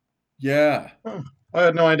 Yeah. Huh. I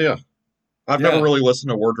had no idea. I've never really listened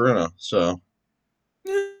to Wardruna, so...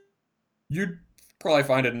 You'd probably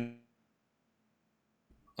find it...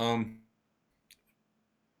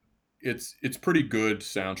 It's pretty good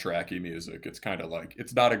soundtracky music. It's kind of like...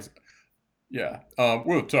 It's not...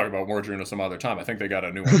 we'll talk about Wardruna some other time. I think they got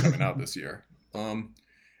a new one coming out this year.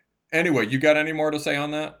 Anyway, you got any more to say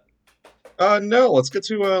on that? No, let's get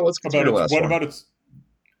to your last one. What about its...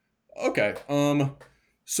 Okay,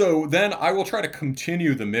 so then I will try to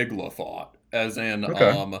continue the Mgła thought, as in,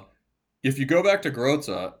 if you go back to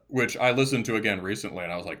Groza, which I listened to again recently,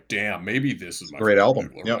 and I was like, damn, maybe this is my great album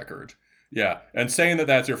Mgła record. Yeah, and saying that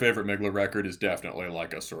that's your favorite Mgła record is definitely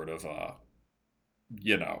like a sort of,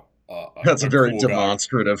 that's a very cool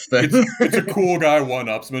demonstrative thing. It's a cool guy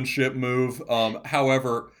one-upsmanship move.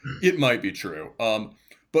 However, it might be true.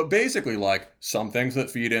 But basically, like, some things that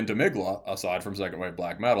feed into Mgła, aside from second wave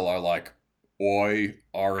black metal, are like oi,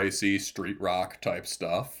 RAC, street rock type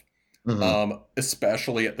stuff.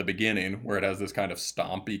 Especially at the beginning, where it has this kind of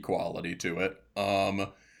stompy quality to it.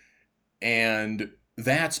 And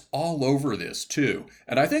that's all over this too.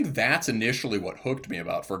 And I think that's initially what hooked me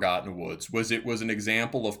about Forgotten Woods, was it was an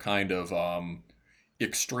example of kind of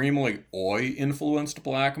extremely oi influenced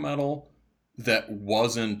black metal that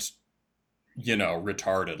wasn't,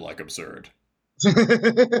 retarded like Absurd.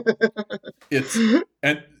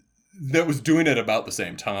 And that was doing it about the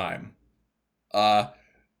same time. And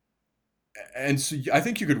so I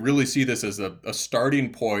think you could really see this as a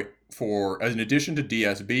starting point for, as an addition to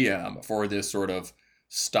DSBM, for this sort of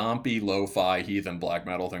stompy, lo-fi, heathen black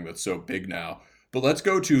metal thing that's so big now. But let's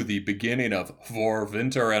go to the beginning of Vor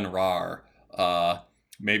Winter and Rar.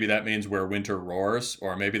 Maybe that means Where Winter Roars,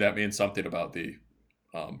 or maybe that means something about the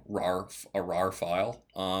RAR file.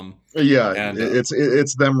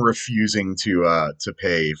 It's them refusing to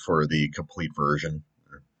pay for the complete version.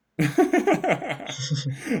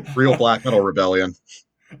 Real black metal rebellion.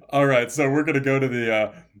 All right, so we're gonna go to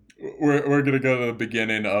the we're gonna go to the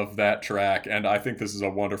beginning of that track, and I think this is a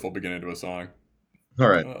wonderful beginning to a song. All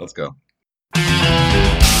right, let's go.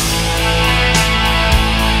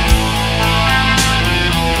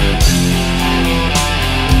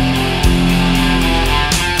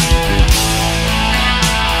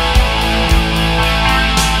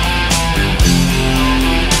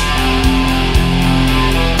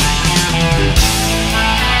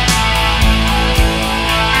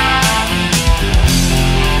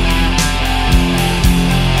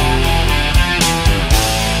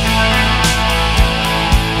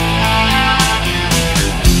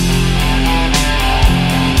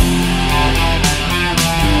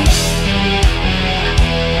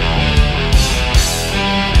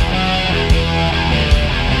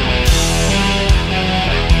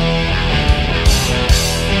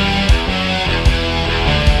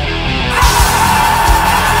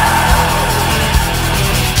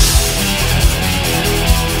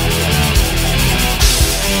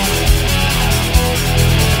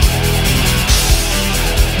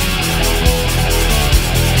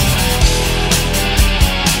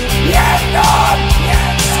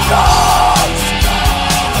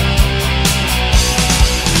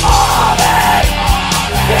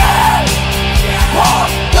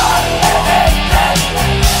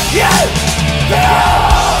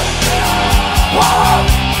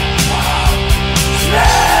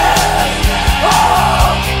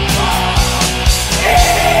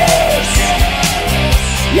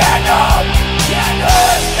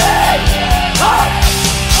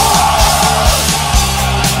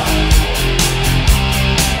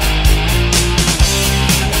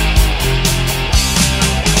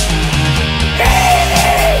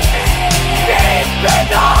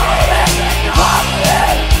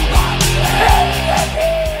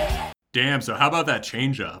 Damn. So how about that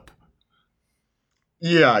change up?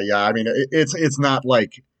 Yeah, yeah. I mean, it's not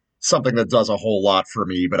like something that does a whole lot for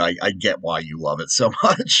me, but I get why you love it so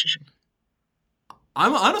much.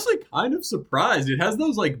 I'm honestly kind of surprised. It has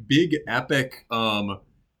those like big epic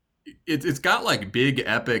it's got like big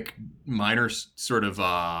epic minor sort of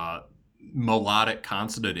melodic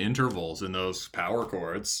consonant intervals in those power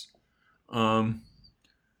chords. Um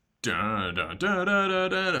I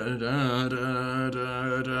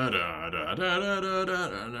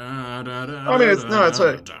I mean,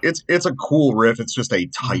 it's a cool riff. It's just a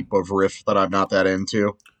type of riff that I'm not that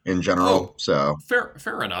into in general. Oh, So,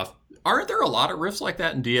 fair enough. Aren't there a lot of riffs like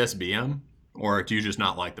that in DSBM, or do you just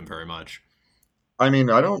not like them very much? I mean,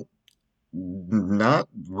 I don't not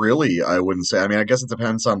really, I wouldn't say. I mean, I guess it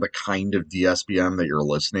depends on the kind of DSBM that you're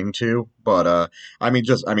listening to, but I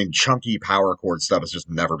mean, chunky power chord stuff has just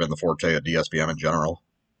never been the forte of DSBM in general.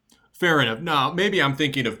 Fair enough. No, maybe I'm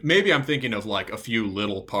thinking of like a few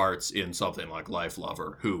little parts in something like Life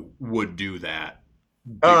Lover who would do that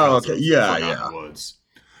Oh, because okay. of Yeah, Forgotten yeah. Woods.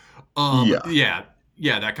 Yeah.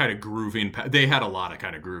 Yeah, that kind of grooving. They had a lot of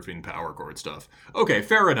kind of grooving power chord stuff. Okay,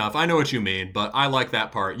 fair enough. I know what you mean, but I like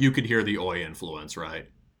that part. You could hear the Oi influence, right?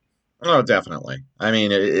 Oh, definitely. I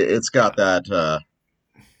mean, it's got Yeah. that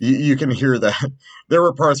you can hear that. There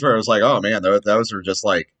were parts where I was like, "Oh man, those are just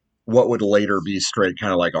like what would later be straight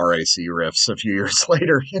kind of like RAC riffs a few years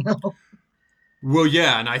later, you know?" Well,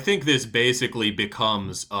 yeah, and I think this basically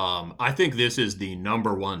becomes. I think this is the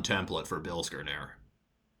number one template for Bill Skirnair.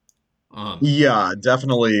 Um, Yeah,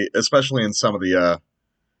 definitely, especially in some of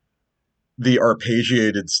the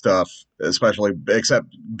arpeggiated stuff, especially except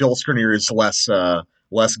Bill Skriniar is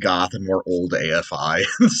less goth and more old AFI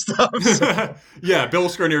and stuff. So yeah, Bill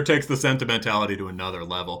Skriniar takes the sentimentality to another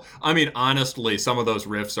level. I mean, honestly, some of those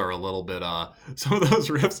riffs are a little bit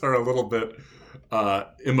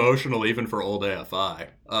emotional even for old AFI.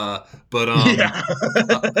 But yeah.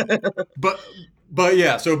 uh, but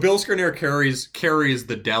yeah, so Bill Skriniar carries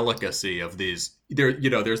the delicacy of these.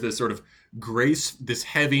 There's this sort of grace, this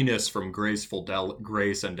heaviness from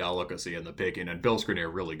grace and delicacy in the picking, and Bill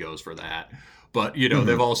Skriniar really goes for that. But they've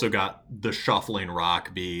Mhm. also got the shuffling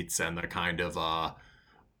rock beats and the kind of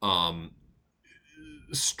um,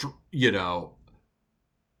 you know,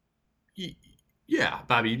 yeah,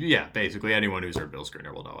 Bobby. Yeah, basically anyone who's heard Bill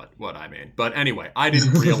Skriniar will know what I mean. But anyway, I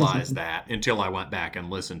didn't realize that until I went back and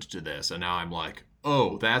listened to this, and now I'm like,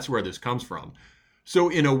 oh, that's where this comes from. So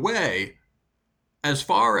in a way, as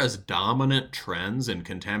far as dominant trends in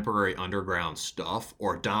contemporary underground stuff,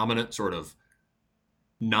 or dominant sort of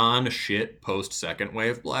non-shit post second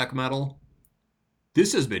wave black metal,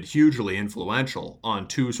 this has been hugely influential on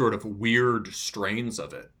two sort of weird strains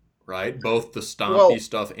of it, right? Both the stompy well,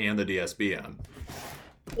 stuff and the DSBM.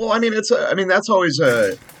 I mean, I mean that's always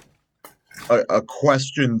a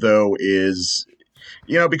question though is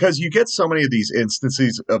because you get so many of these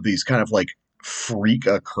instances of these kind of like freak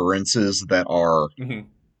occurrences that are Mm-hmm.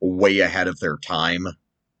 way ahead of their time.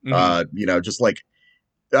 Mm-hmm. Just like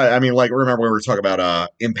I mean, like remember when we were talking about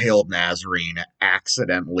Impaled Nazarene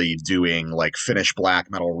accidentally doing like Finnish black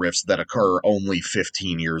metal riffs that occur only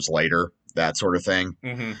 15 years later, that sort of thing.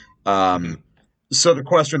 Mm-hmm. Mm-hmm. Um, so the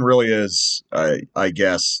question really is, I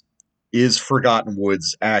guess, is Forgotten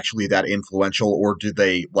Woods actually that influential, or did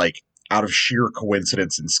they like out of sheer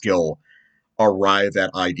coincidence and skill arrive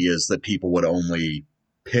at ideas that people would only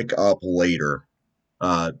pick up later?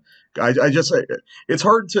 Uh, I just it's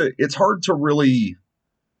hard to really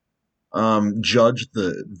judge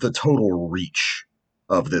the total reach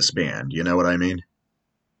of this band. You know what I mean?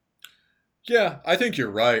 Yeah, I think you're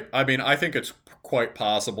right. I mean, I think it's quite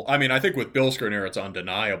possible. I mean, I think with Bill Skriniar, it's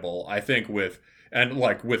undeniable. I think with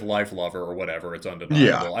Life Lover or whatever, it's Yeah,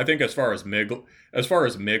 undeniable. I think as far as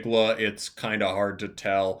Migla, it's kind of hard to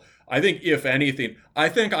tell. I think if anything, I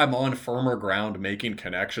think I'm on firmer ground making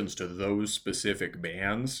connections to those specific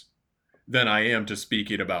bands than I am to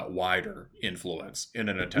speaking about wider influence in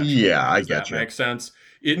an intentional yeah, way. I Does get that you. make sense?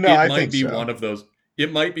 It No, it I might think be so. one of those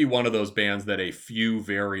it might be one of those bands that a few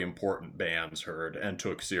very important bands heard and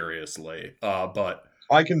took seriously. But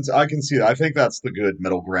I can see that. I think that's the good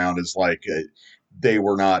middle ground. Is like they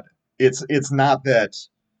were not. It's not that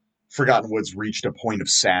Forgotten Woods reached a point of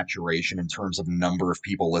saturation in terms of number of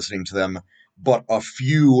people listening to them, but a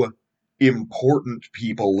few important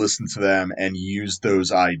people listened to them and used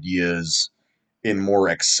those ideas in more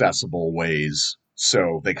accessible ways,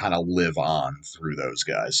 so they kind of live on through those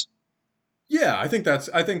guys. yeah, I think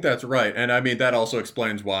that's right. And I mean that also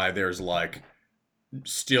explains why there's like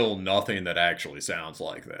still nothing that actually sounds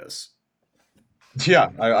like this. Yeah,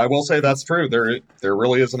 I will say that's true. There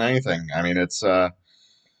really isn't anything. I mean, it's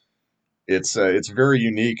it's very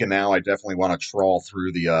unique, and now I definitely want to trawl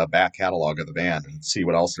through the back catalog of the band and see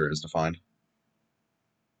what else there is to find.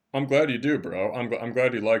 I'm glad you do, bro. I'm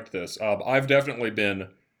glad you liked this. I've definitely been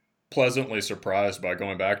pleasantly surprised by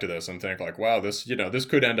going back to this and think like, wow, this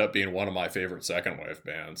could end up being one of my favorite second wave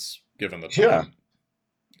bands given the Yeah, time.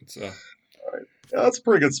 It's yeah, that's a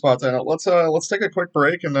pretty good spot. Then let's take a quick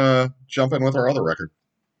break and jump in with our other record.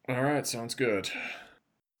 all right. Sounds good.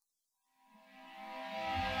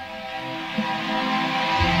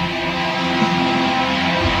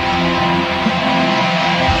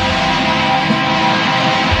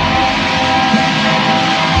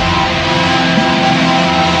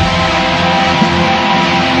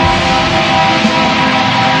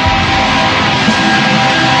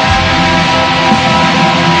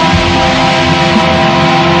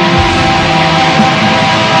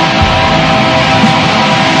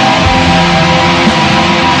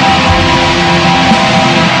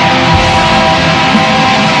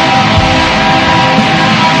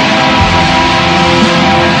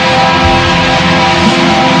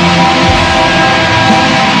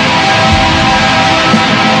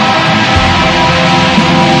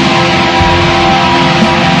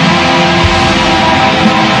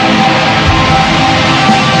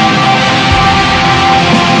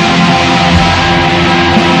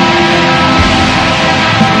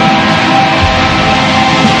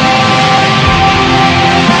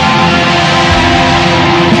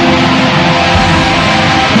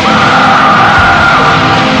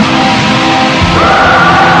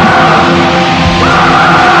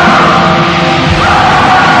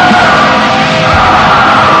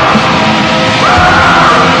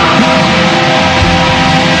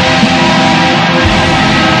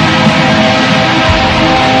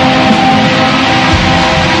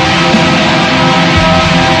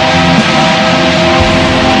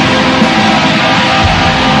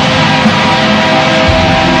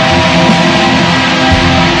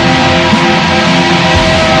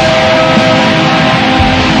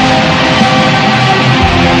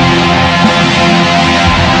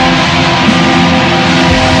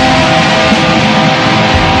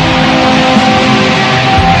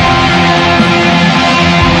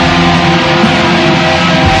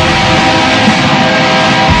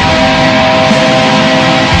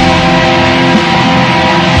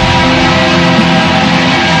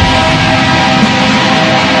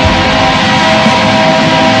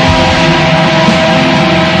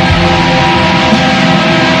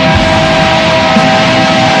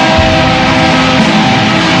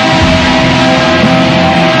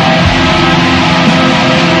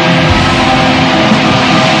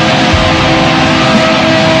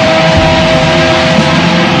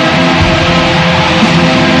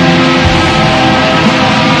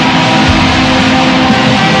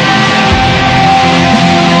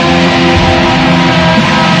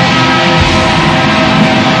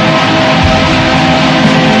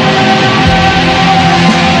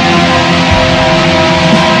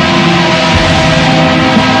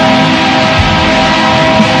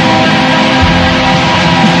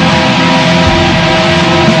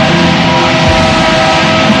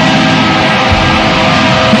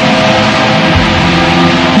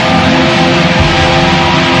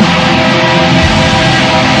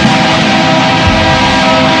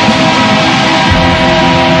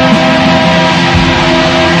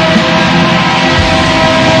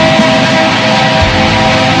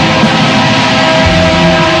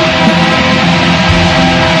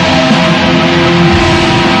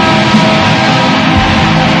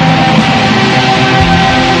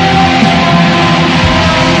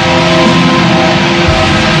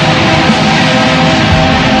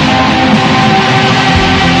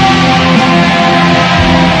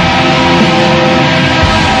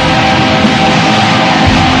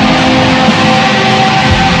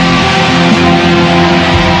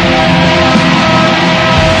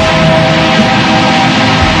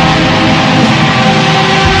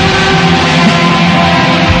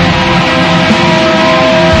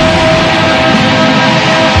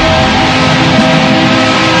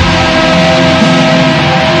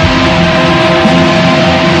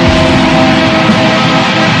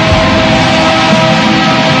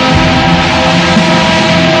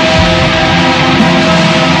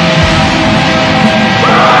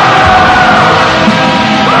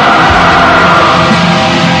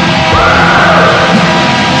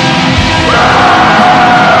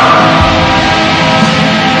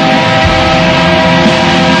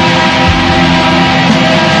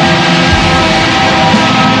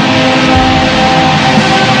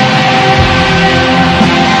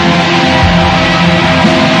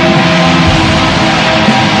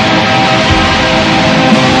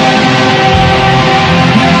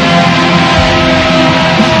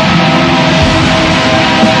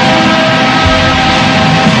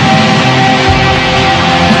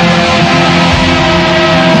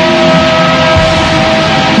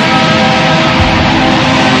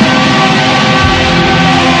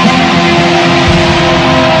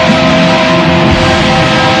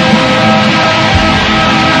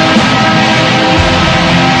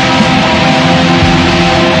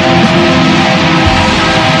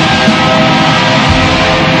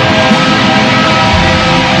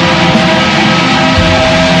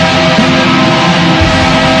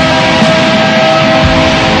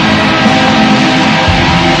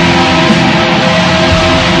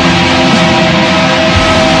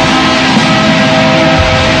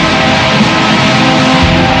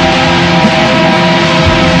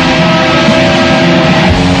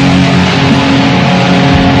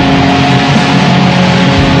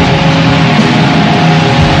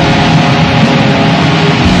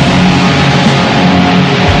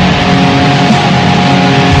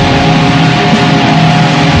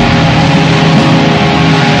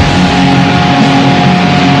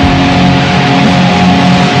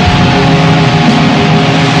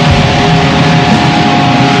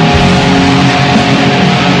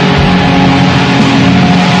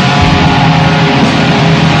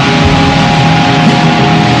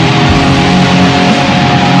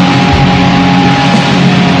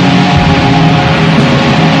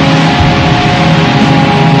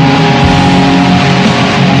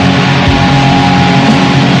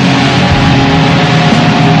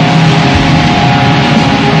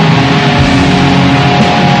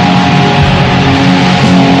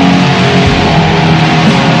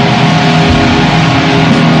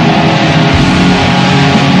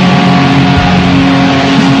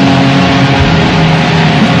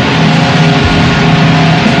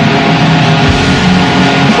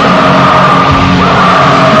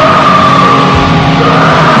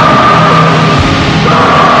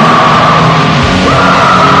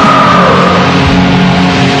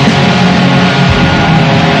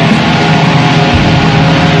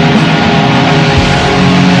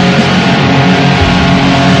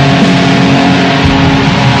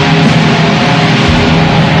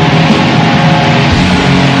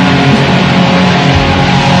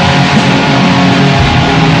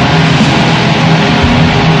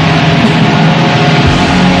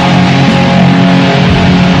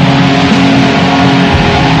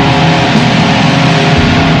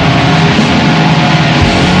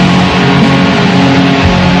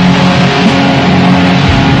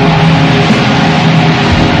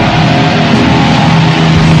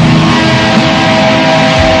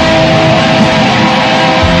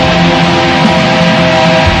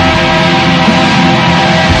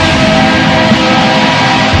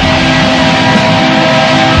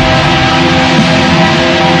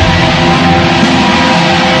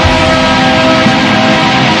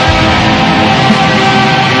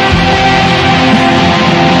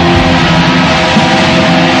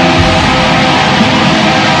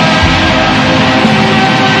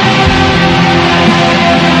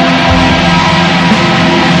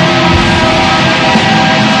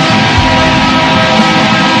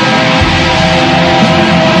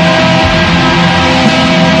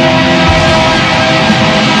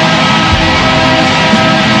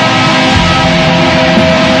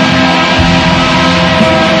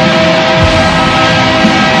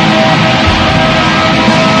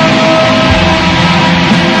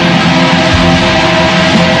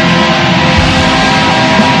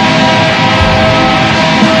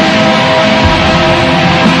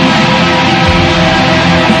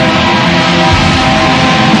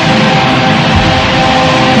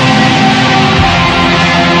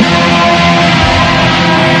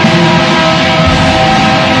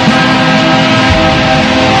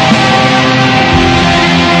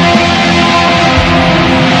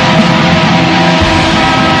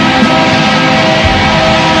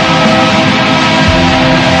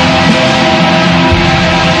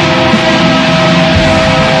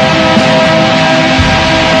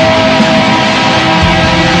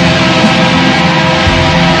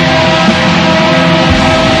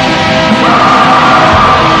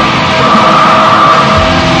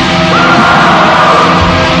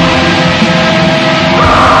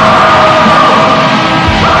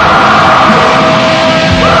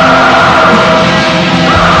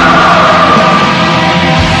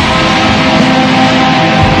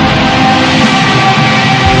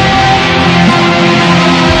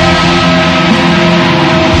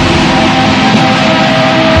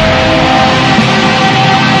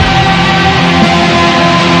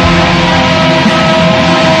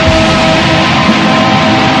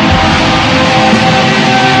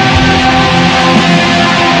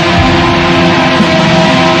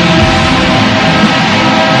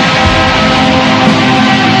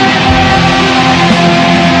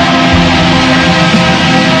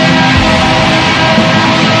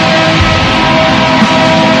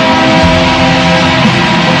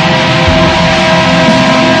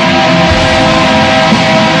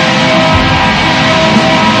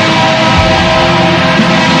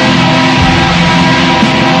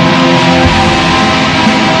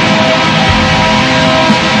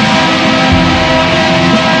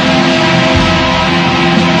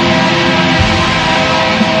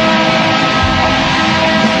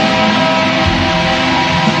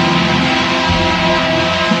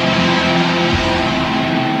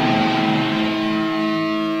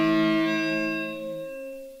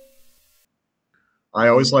 I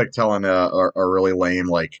always like telling a really lame,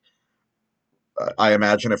 like, I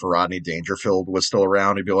imagine if Rodney Dangerfield was still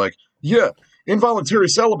around, he'd be like, yeah, involuntary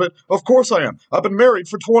celibate, of course I am. I've been married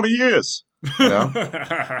for 20 years. You know?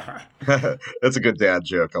 That's a good dad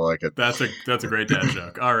joke. I like it. That's a great dad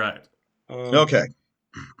joke. All right. Okay.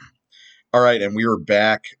 All right, and we were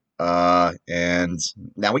back, and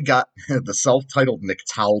now we got the self-titled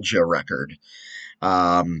Nyctalgia record.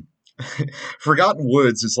 Forgotten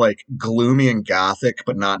Woods is like gloomy and gothic,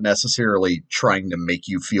 but not necessarily trying to make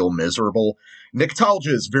you feel miserable. Nyctalgia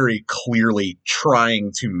is very clearly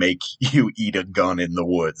trying to make you eat a gun in the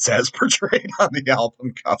woods, as portrayed on the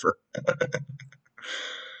album cover.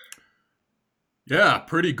 Yeah,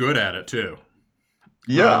 pretty good at it too.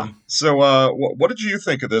 Yeah. So, what did you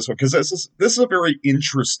think of this one? Because this is a very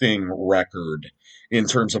interesting record in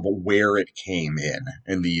terms of where it came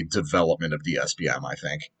in the development of DSBM, I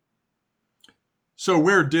think. So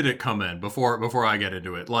where did it come in before I get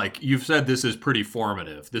into it? Like, you've said this is pretty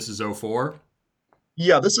formative. This is 04?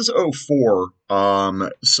 Yeah, this is 04.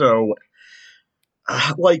 So,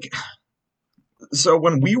 like, so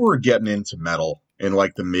when we were getting into metal in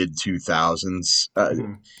like the mid 2000s,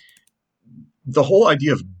 the whole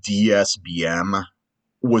idea of DSBM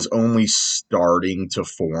was only starting to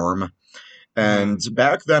form. And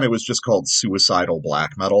back then it was just called suicidal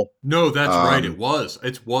black metal. No, that's right. It was.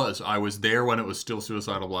 I was there when it was still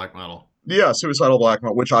suicidal black metal. Yeah, suicidal black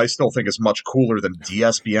metal, which I still think is much cooler than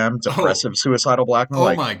DSBM, depressive suicidal black metal.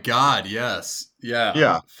 Oh my god, yes. Yeah.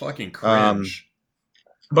 Yeah. Fucking cringe.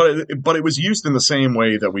 But it was used in the same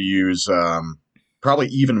way that we use, probably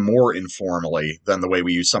even more informally than the way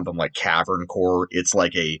we use something like caverncore. It's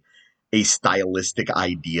like a stylistic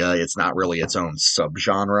idea. It's not really its own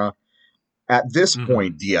subgenre. At this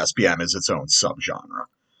point, DSBM is its own subgenre.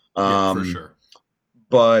 Yeah, for sure.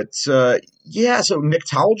 But, yeah, so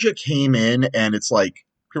Nyctalgia came in, and it's like,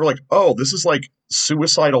 people are like, oh, this is like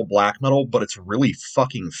suicidal black metal, but it's really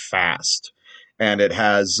fucking fast. And it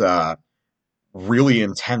has really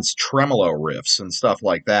intense tremolo riffs and stuff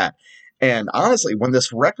like that. And honestly, when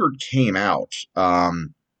this record came out,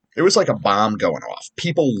 it was like a bomb going off.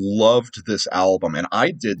 People loved this album, and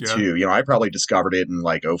I did too. You know, I probably discovered it in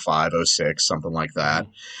like 05, 06, something like that.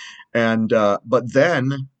 And but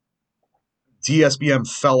then DSBM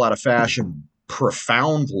fell out of fashion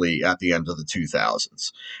profoundly at the end of the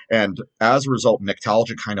 2000s. And as a result,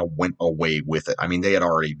 Nyctalgia kind of went away with it. I mean, they had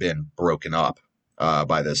already been broken up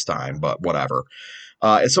by this time, but whatever.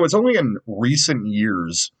 And so it's only in recent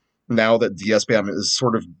years, now that DSBM has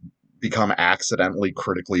sort of become accidentally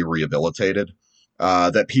critically rehabilitated,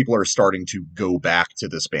 that people are starting to go back to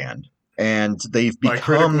this band. And they've become... By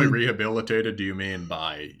critically rehabilitated, do you mean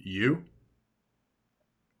by you?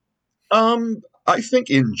 I think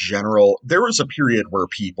in general, there was a period where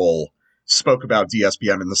people spoke about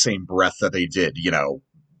DSBM in the same breath that they did, you know,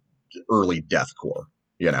 early deathcore,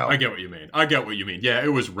 you know. I get what you mean. Yeah,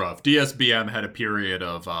 it was rough. DSBM had a period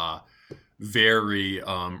of very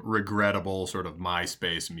regrettable sort of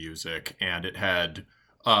MySpace music, and it had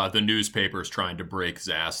the newspapers trying to break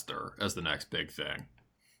Xasthur as the next big thing.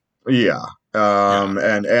 Yeah.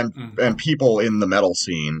 And people in the metal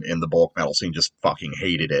scene, in the bulk metal scene, just fucking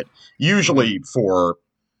hated it. Usually for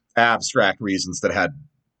abstract reasons that had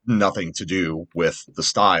nothing to do with the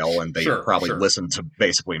style, and they probably listened to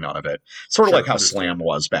basically none of it. Sort of like how Slam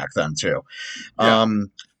was back then too. Yeah.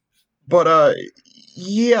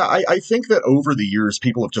 Yeah, I think that over the years,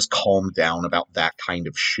 people have just calmed down about that kind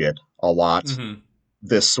of shit a lot.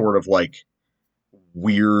 This sort of like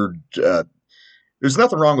weird... there's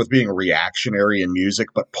nothing wrong with being reactionary in music,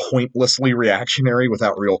 but pointlessly reactionary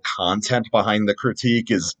without real content behind the critique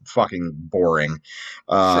is fucking boring.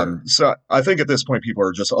 So I think at this point, people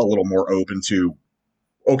are just a little more open to,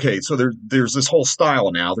 okay, so there's this whole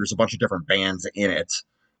style now. There's a bunch of different bands in it.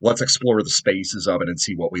 Let's explore the spaces of it and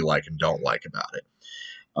see what we like and don't like about it.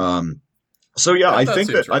 So yeah, I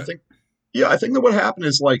think that what happened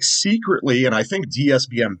is, like, secretly, and I think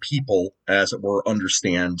DSBM people, as it were,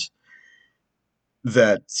 understand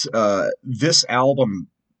that this album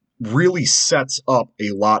really sets up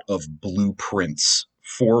a lot of blueprints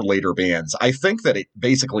for later bands. I think that it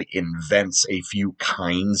basically invents a few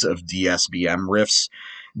kinds of DSBM riffs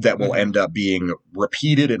that will end up being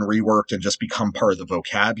repeated and reworked and just become part of the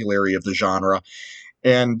vocabulary of the genre.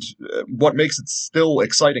 And what makes it still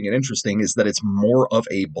exciting and interesting is that it's more of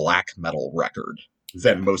a black metal record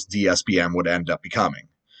than most DSBM would end up becoming.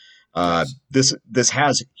 This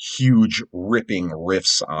has huge ripping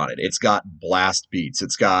riffs on it. It's got blast beats.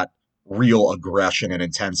 It's got real aggression and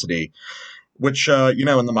intensity, which, in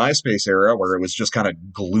the MySpace era, where it was just kind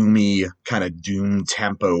of gloomy, kind of doom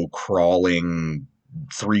tempo crawling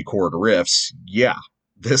 3-chord riffs, yeah,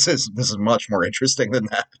 this is much more interesting than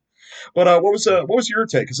that. But what was your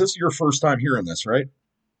take? Because this is your first time hearing this, right?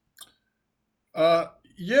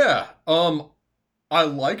 Yeah. I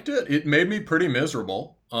liked it. It made me pretty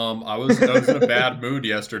miserable. I was in a bad mood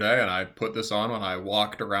yesterday, and I put this on when I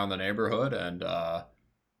walked around the neighborhood, and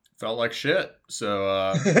felt like shit.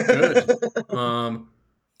 So good. Um,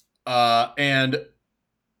 and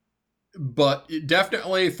but it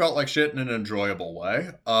definitely felt like shit in an enjoyable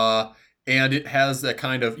way. And it has that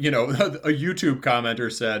kind of, a YouTube commenter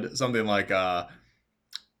said something like,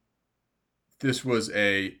 "This was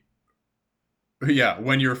a yeah."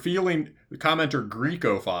 When you're feeling, the commenter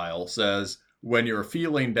Greekophile says, "When you're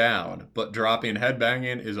feeling down, but dropping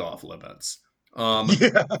headbanging is off limits."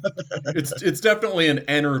 Yeah. It's definitely an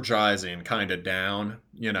energizing kind of down,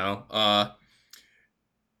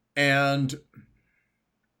 and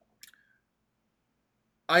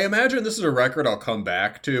I imagine this is a record I'll come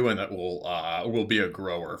back to, and that will be a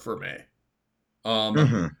grower for me. Um,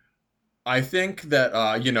 Hmm. I think that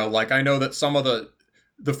like I know that some of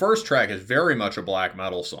the first track is very much a black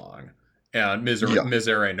metal song, and Yeah.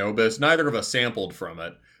 Miserere Nobis. Neither of us sampled from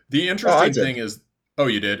it. The Oh, I interesting did. thing is, oh,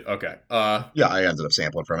 you did? Okay. Yeah, I ended up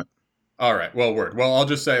sampling from it. All right. Well, word. Well, I'll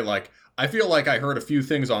just say, like, I feel like I heard a few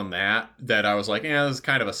things on that I was like, yeah, this is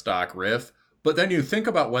kind of a stock riff. But then you think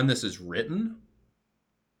about when this is written.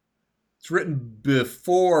 It's written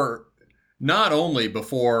before, not only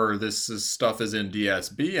before stuff is in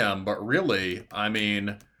DSBM, but really, I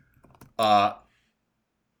mean, uh,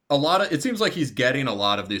 it seems like he's getting a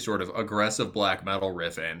lot of these sort of aggressive black metal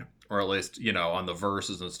riffing, or at least, on the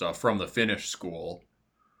verses and stuff from the Finnish school,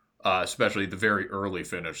 especially the very early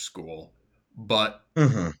Finnish school. But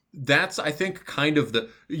Hmm. that's, I think, kind of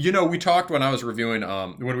we talked when I was reviewing,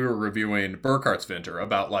 when we were reviewing Burkhart's Winter,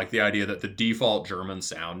 about like the idea that the default German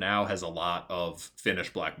sound now has a lot of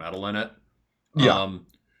Finnish black metal in it. Yeah. Um,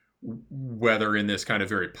 whether in this kind of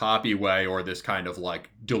very poppy way or this kind of like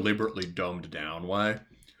deliberately dumbed down way.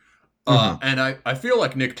 Hmm. And I feel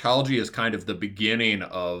like Nyctalgy is kind of the beginning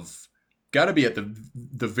of, got to be at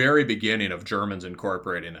the very beginning of Germans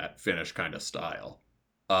incorporating that Finnish kind of style.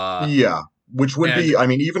 Uh, Yeah. Which would and be, I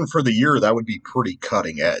mean, even for the year, that would be pretty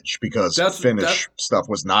cutting edge because that Finnish stuff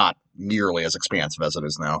was not nearly as expansive as it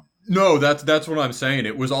is now. no, that's what I'm saying.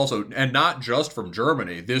 It was also, and not just from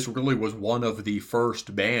Germany. This really was one of the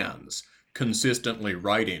first bands consistently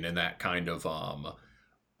writing in that kind of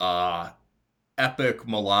uh epic,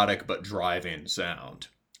 melodic, but driving sound.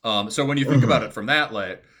 So when you think Hmm. about it from that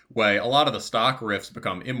way, a lot of the stock riffs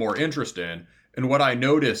become more interesting. And what I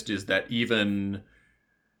noticed is that even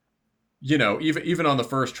on the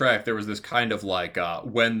first track, there was this kind of like,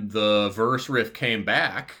 when the verse riff came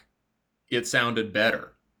back, it sounded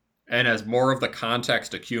better. And as more of the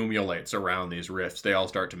context accumulates around these riffs, they all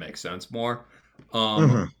start to make sense more. Um,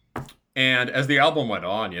 Hmm. and as the album went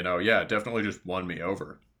on, yeah, it definitely just won me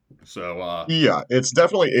over. So, Yeah, it's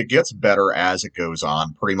definitely, it gets better as it goes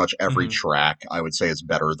on. Pretty much every mhm, track, I would say, is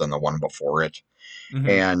better than the one before it. mhm.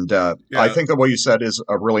 And I Yeah, think that what you said is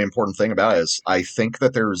a really important thing about it is I think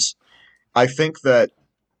that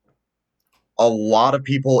a lot of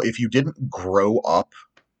people, if you didn't grow up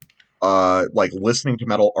like listening to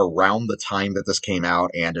metal around the time that this came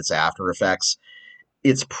out and its after effects,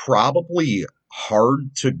 it's probably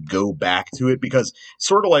hard to go back to it because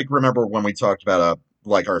sort of like remember when we talked about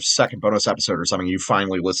like our second bonus episode or something, you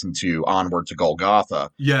finally listened to Onward to Golgotha,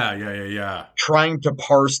 yeah, yeah, yeah, yeah. trying to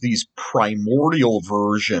parse these primordial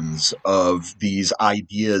versions of these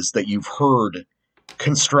ideas that you've heard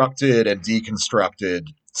constructed and deconstructed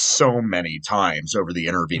so many times over the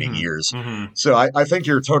intervening Hmm. years. Hmm. So I think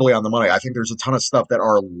you're totally on the money. I think there's a ton of stuff that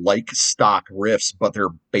are like stock riffs, but they're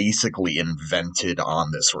basically invented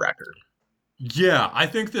on this record. Yeah, I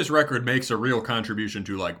think this record makes a real contribution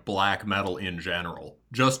to like black metal in general,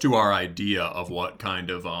 just to our idea of what kind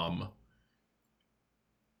of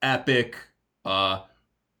epic, uh,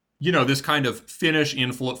 this kind of Finnish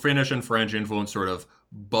and French influence sort of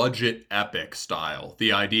budget epic style.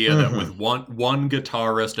 The idea that Hmm. with one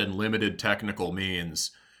guitarist and limited technical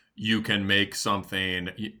means, you can make something,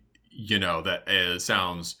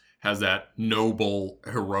 that has that noble,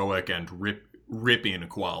 heroic, and ripping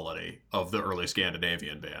quality of the early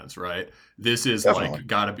Scandinavian bands. Right? This is Definitely. like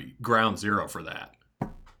got to be ground zero for that.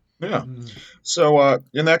 Yeah. So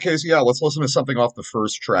in that case, yeah, let's listen to something off the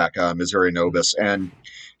first track, Missouri Nobis. And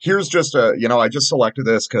here's just I just selected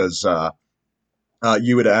this because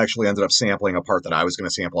you had actually ended up sampling a part that I was going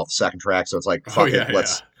to sample off the second track. So it's like, Oh fuck it, yeah, yeah.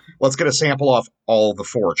 let's get a sample off all the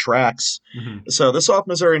 4 tracks. Hmm. So this off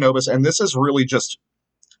Missouri Nobis, and this is really just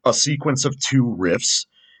a sequence of 2 riffs,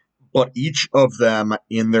 but each of them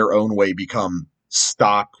in their own way become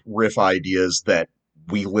stock riff ideas that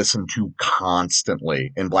we listen to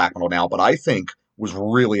constantly in black metal now, but I think was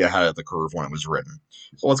really ahead of the curve when it was written.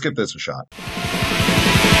 So let's give this a shot.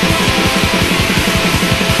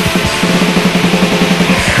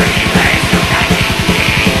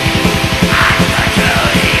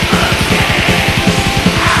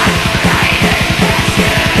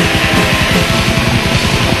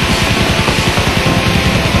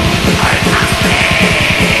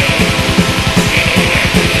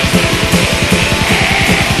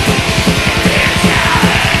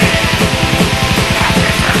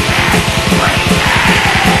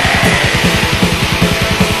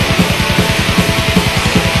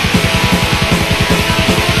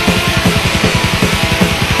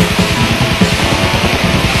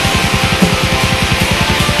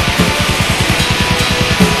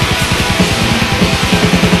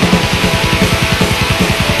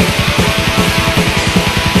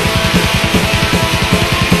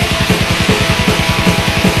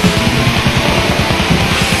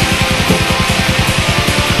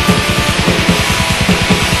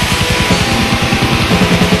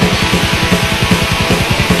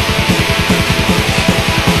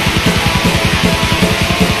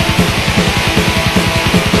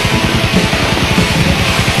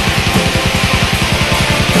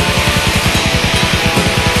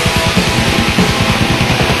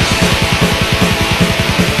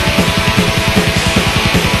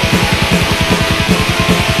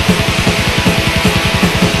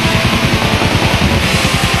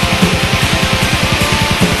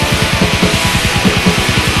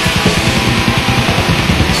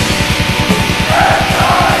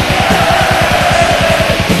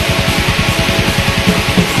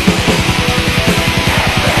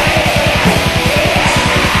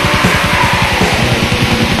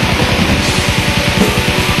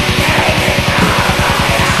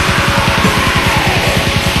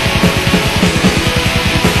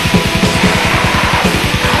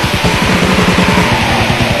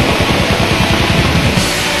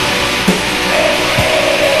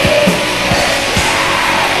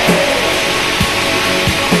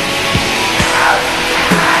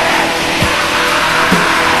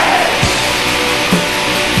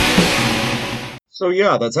 So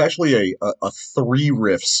yeah, that's actually a three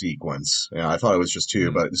riff sequence. Yeah, I thought it was just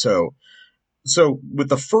two, but so with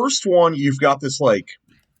the first one, you've got this like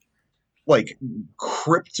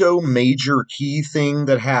crypto major key thing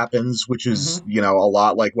that happens, which is a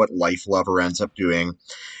lot like what Life Lover ends up doing.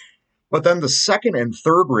 But then the second and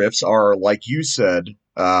third riffs are, like you said,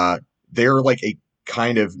 they're like a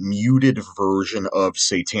kind of muted version of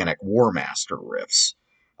Satanic Warmaster riffs.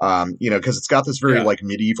 Because it's got this very like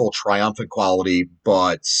medieval triumphant quality,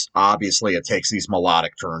 but obviously it takes these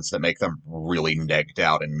melodic turns that make them really negged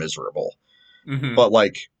out and miserable. But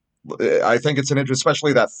like, I think it's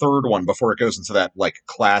especially that third one before it goes into that like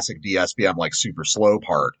classic DSBM like super slow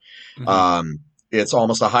part. It's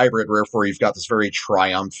almost a hybrid riff where you've got this very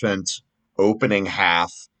triumphant opening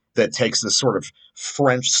half that takes this sort of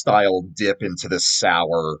French style dip into this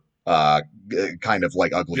sour kind of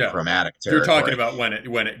like ugly chromatic territory. You're talking about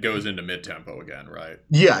when it goes into mid tempo again, right?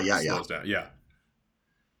 Yeah. Slows down.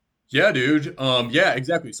 Yeah, dude. Yeah,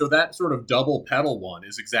 exactly. So that sort of double pedal one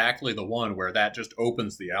is exactly the one where that just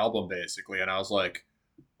opens the album basically, and I was like,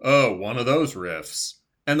 oh, one of those riffs.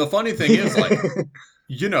 And the funny thing is, like,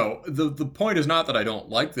 the point is not that I don't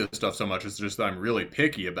like this stuff so much, it's just that I'm really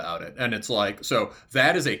picky about it. And it's like, so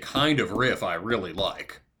that is a kind of riff I really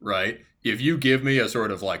like, right? If you give me a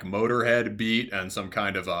sort of like Motorhead beat and some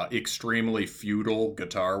kind of extremely feudal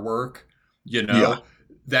guitar work,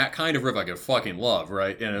 that kind of riff I could fucking love,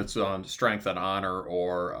 right? And it's on Strength and Honor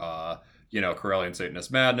or, Corellian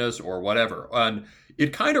Satanist Madness or whatever. And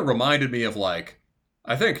it kind of reminded me of like,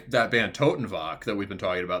 I think that band Totenbach that we've been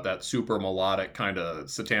talking about, that super melodic kind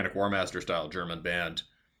of Satanic Warmaster style German band.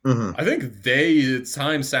 I think they at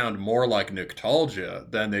times sound more like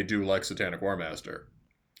Nyctalgia than they do like Satanic Warmaster.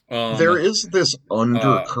 There is this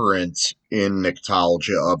undercurrent in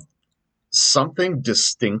Nyctalgia of something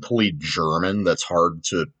distinctly German that's hard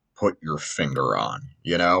to put your finger on,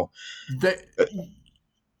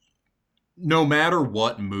 No matter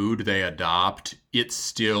what mood they adopt, it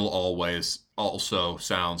still always also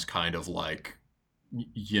sounds kind of like,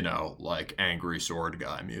 like angry sword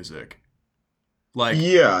guy music. Like,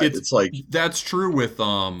 it's like that's true with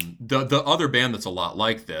the other band that's a lot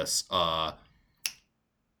like this,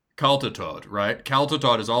 Kaltatod, right?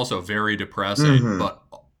 Kaltatod is also very depressing, but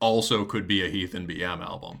also could be a Heath and BM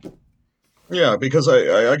album. Yeah, because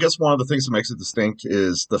I guess one of the things that makes it distinct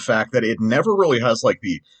is the fact that it never really has like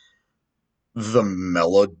the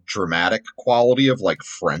melodramatic quality of like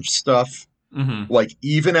French stuff. Mm-hmm. Like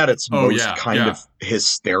even at its Oh most yeah, kind yeah. of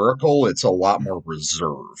hysterical, it's a lot more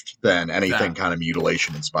reserved than anything That kind of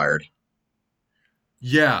mutilation inspired.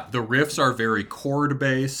 Yeah, the riffs are very chord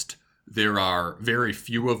based. There are very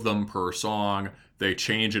few of them per song. They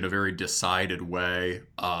change in a very decided way.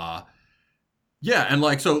 Yeah, and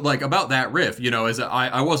like so like about that riff, as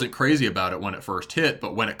I wasn't crazy about it when it first hit,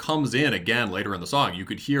 but when it comes in again later in the song, you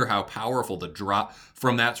could hear how powerful the drop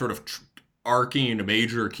from that sort of arcing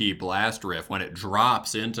major key blast riff when it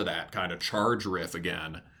drops into that kind of charge riff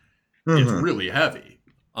again. It's Hmm. really heavy.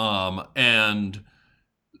 And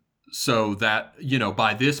so that,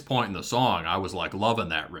 by this point in the song, I was like loving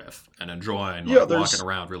that riff and enjoying Yeah, like walking there's.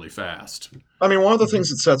 around really fast. I mean, one of the Hmm. things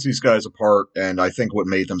that sets these guys apart, and I think what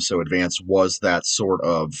made them so advanced, was that sort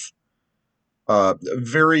of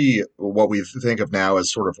very what we think of now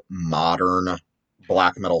as sort of modern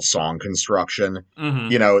black metal song construction. Hmm.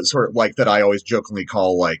 It's sort of like that I always jokingly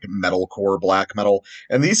call like metalcore black metal.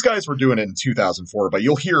 And these guys were doing it in 2004, but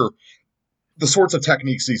you'll hear the sorts of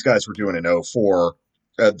techniques these guys were doing in '04,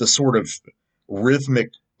 the sort of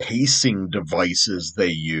rhythmic pacing devices they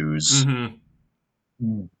use Hmm.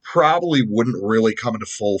 probably wouldn't really come into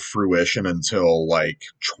full fruition until like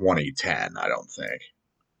 2010, I don't think.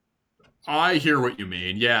 I hear what you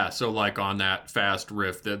mean. Yeah, so like on that fast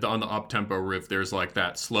riff, on the up tempo riff, there's like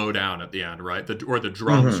that slow down at the end, right? Or the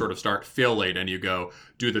drums Hmm. sort of start filling, and you go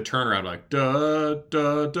do the turnaround like da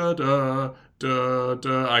da da da da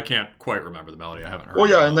da. I can't quite remember the melody. I haven't heard Well,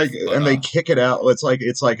 it yeah, and they enough, but and they kick it out.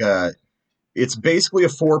 It's basically a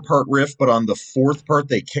 4-part riff, but on the fourth part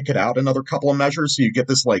they kick it out another couple of measures, so you get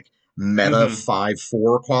this like meta mhm.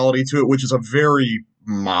 5/4 quality to it, which is a very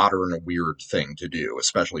modern weird thing to do,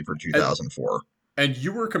 especially for And 2004. And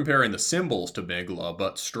you were comparing the cymbals to Migla,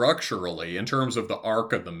 but structurally, in terms of the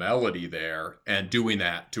arc of the melody there, and doing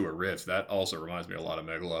that to a riff, that also reminds me a lot of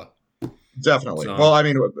Migla. Definitely. Well, So, I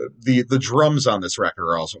mean, the drums on this record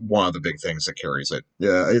are also one of the big things that carries it.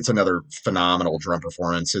 Yeah, it's another phenomenal drum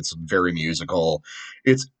performance. It's very musical.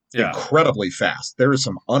 It's yeah, incredibly fast. There is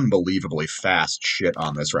some unbelievably fast shit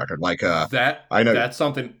on this record. Like, I know. that's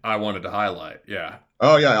something I wanted to highlight. Yeah.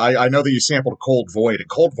 Oh yeah, I know that you sampled Cold Void, and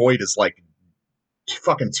Cold Void is like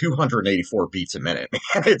fucking 284 beats a minute.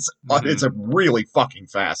 It's Hmm. a really fucking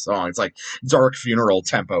fast song. It's like dark funeral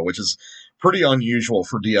tempo, which is pretty unusual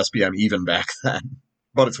for DSBM even back then.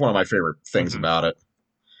 But it's one of my favorite things Hmm. about it.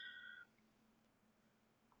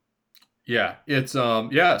 Yeah. It's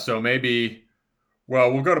yeah. So maybe.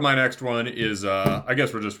 Well, we'll go to my next one. Is I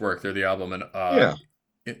guess we'll just work through the album and Yeah,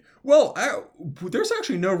 well, there's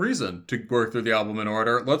actually no reason to work through the album in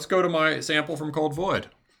order. Let's go to my sample from Cold Void.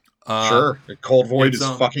 Uh, sure. Cold Void it's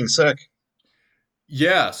is fucking sick.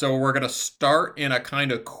 Yeah, so we're going to start in a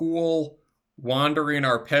kind of cool wandering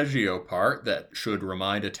arpeggio part that should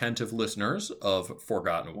remind attentive listeners of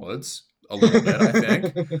Forgotten Woods a little bit, I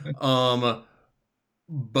think. Um,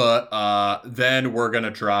 but then we're going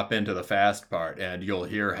to drop into the fast part and you'll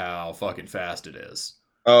hear how fucking fast it is.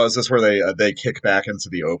 Oh, is this where they kick back into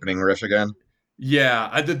the opening riff again?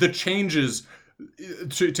 Yeah, the changes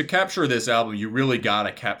to capture this album, you really got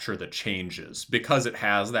to capture the changes because it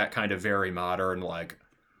has that kind of very modern like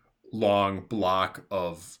long block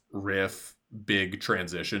of riff, big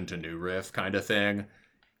transition to new riff kind of thing.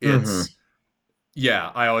 Hmm. It's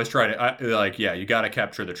yeah, I always try to like yeah, you got to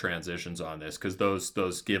capture the transitions on this because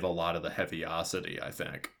those give a lot of the heaviosity, I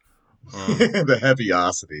think. Um, The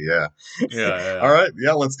heaviosity, yeah. yeah, yeah, All yeah. right,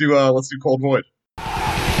 yeah, let's do Cold Void.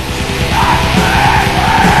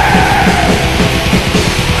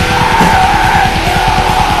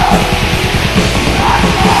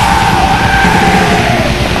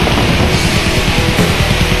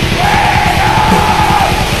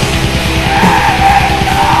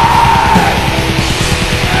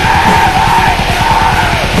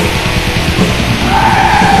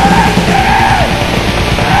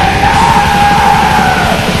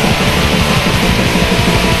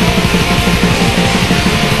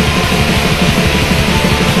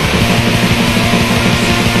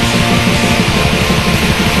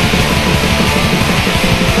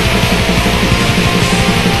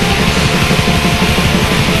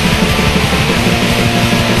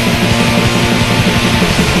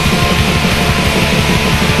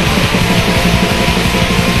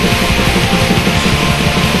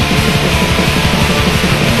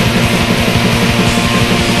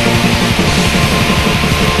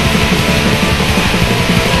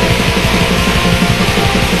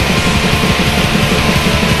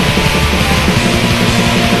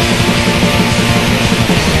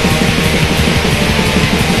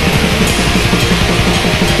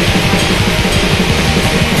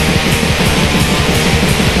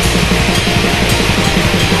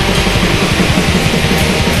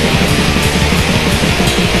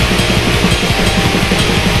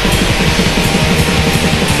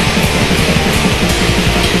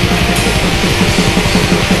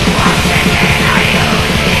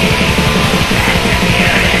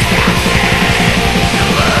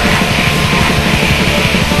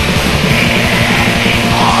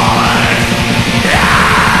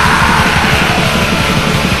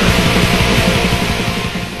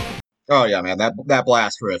 Oh yeah, man, that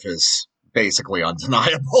blast riff is basically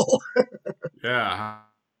undeniable. Yeah.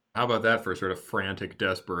 How about that for sort of frantic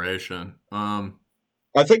desperation?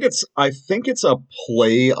 I think it's a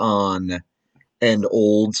play on an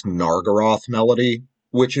old Nargaroth melody,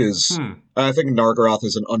 which is Hmm. I think Nargaroth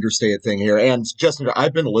is an understated thing here. And Justin,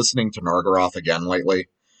 I've been listening to Nargaroth again lately,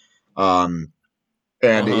 um,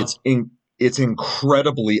 and Uh-huh. it's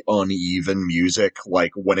incredibly uneven music.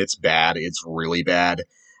 Like when it's bad, it's really bad,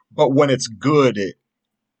 but when it's good,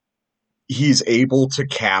 he's able to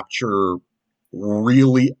capture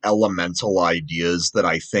really elemental ideas that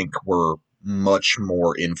I think were much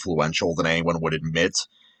more influential than anyone would admit.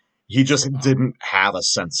 He just Uh, didn't have a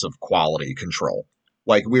sense of quality control.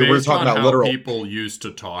 Like we were Based talking on about how literal. people used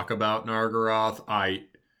to talk about Nargaroth,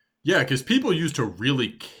 yeah, because people used to really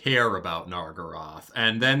care about Nargaroth,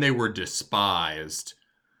 and then they were despised,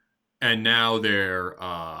 and now they're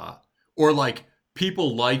or like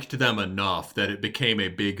people liked them enough that it became a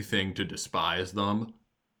big thing to despise them,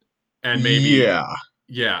 and maybe Yeah,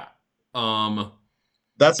 yeah, um,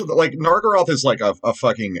 that's like Nargaroth is like a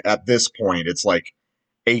fucking at this point it's like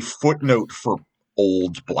a footnote for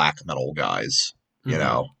old black metal guys, you mm-hmm,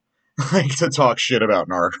 know, like to talk shit about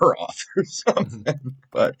Nargaroth or mm-hmm. something.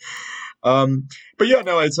 Um, but yeah,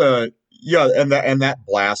 no, it's a yeah, and that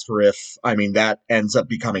blast riff. I mean, that ends up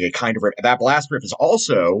becoming a kind of riff. That blast riff is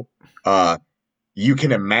also, uh, you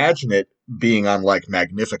can imagine it being on like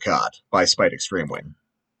Magnificat by Spite Extreme Wing.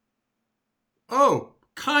 Oh,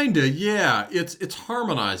 kinda, yeah. It's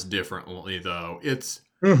harmonized differently though. It's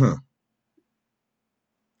Hmm.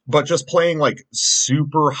 But just playing like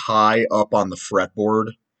super high up on the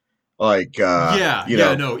fretboard, like yeah,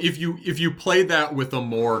 yeah, no. If you play that with a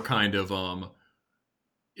more kind of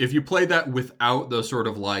if you play that without the sort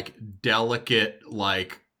of like delicate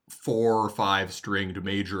like 4 or 5 stringed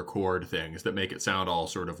major chord things that make it sound all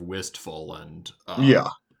sort of wistful and yeah,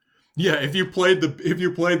 yeah, if you played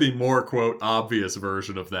the more quote obvious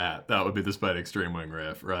version of that, that would be the Spite Extreme Wing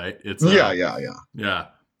riff, right? It's yeah, yeah, yeah, yeah.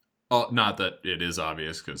 Oh, not that it is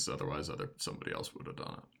obvious because otherwise somebody else would have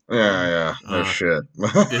done it. yeah, yeah. No shit.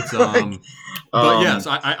 It's Like, but um, yes,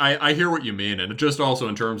 I hear what you mean, and just also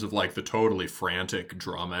in terms of like the totally frantic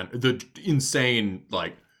drum and the insane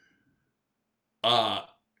like uh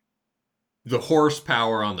the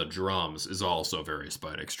horsepower on the drums is also very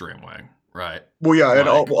Spite Extreme Wing, right? well, yeah, and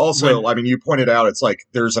Like also, when I mean, you pointed out it's like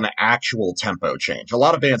there's an actual tempo change. A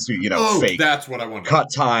lot of bands do, oh, fake that's what I wanted. cut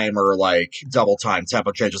time or like double time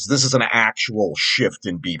tempo changes. This is an actual shift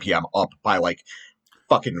in BPM up by like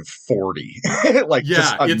fucking 40. Like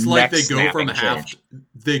just Yeah, a it's like neck snapping change.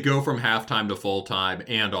 they go from halftime to full time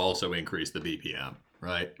and also increase the BPM,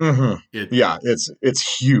 right? Hmm. It Yeah,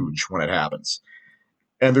 it's huge when it happens.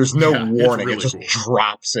 And there's no yeah, it's warning. It really just cool.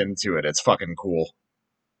 drops into it. It's fucking cool.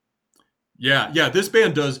 Yeah, yeah, this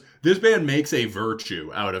band makes a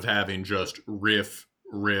virtue out of having just riff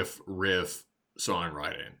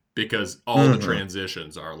songwriting because all the Hmm.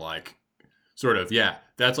 transitions are like sort of yeah,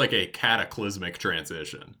 that's like a cataclysmic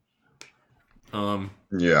transition. Um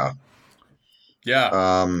Yeah. yeah.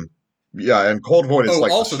 Um, yeah, and Cold Void is Oh,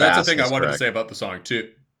 like the also that's the thing I fastest wanted to track. say about the song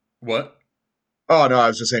too. What? Oh no, I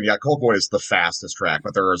was just saying, yeah, Cold Void is the fastest track,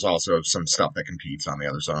 but there is also some stuff that competes on the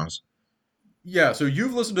other songs. Yeah, so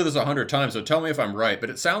you've listened to this 100 times, so tell me if I'm right, but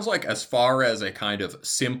it sounds like as far as a kind of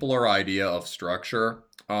simpler idea of structure,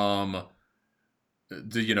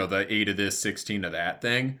 the 8 of this, 16 of that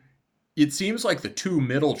thing, it seems like the two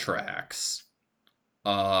middle tracks,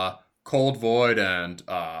 uh, Cold Void and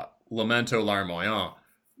Lamento Larmoyant,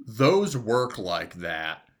 those work like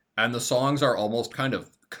that, and the songs are almost kind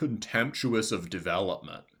of contemptuous of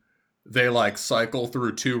development. They like cycle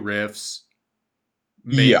through two riffs,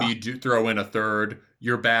 Yeah, maybe do throw in a third.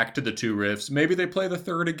 You're back to the two riffs. Maybe they play the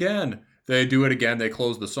third again. They do it again. They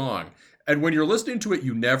close the song. And when you're listening to it,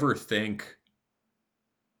 you never think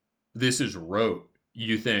this is rote.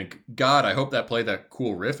 You think, God, I hope that played that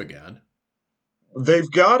cool riff again. they've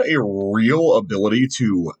got a real ability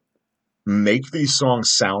to make these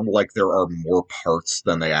songs sound like there are more parts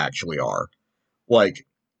than they actually are. Like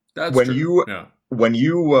That's when true. you Yeah. when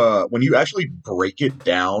you actually break it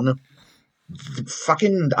down,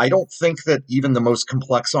 fucking I don't think that even the most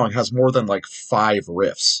complex song has more than like five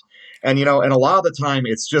riffs. And and a lot of the time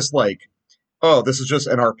it's just like, oh, this is just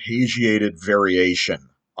an arpeggiated variation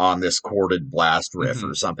on this chorded blast riff Mm-hmm.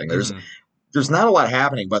 or something. There's Mm-hmm. there's not a lot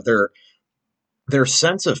happening, but their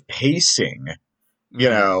sense of pacing, you Mm-hmm.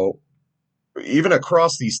 know, even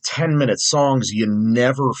across these 10-minute songs, you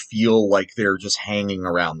never feel like they're just hanging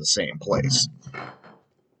around the same place.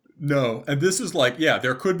 No, and this is like, yeah,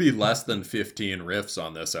 there could be less than 15 riffs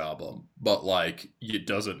on this album, but like, it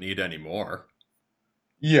doesn't need any more.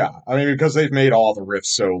 Yeah, I mean, because they've made all the riffs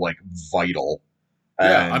so like vital,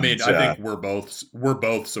 Yeah, I and mean, I think we're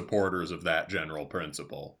both supporters of that general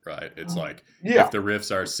principle, right? It's like yeah, if the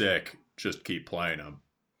riffs are sick, just keep playing them.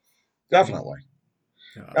 definitely.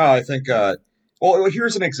 Yeah. I think. Well,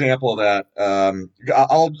 here's an example of that.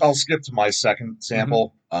 I'll skip to my second Hmm.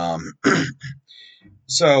 sample.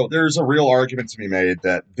 So there's a real argument to be made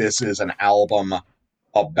that this is an album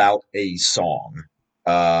about a song.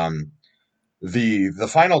 Um, the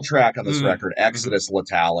final track on this Mm. record, Hmm. Exodus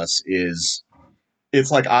Latalis,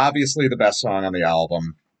 it's like obviously the best song on the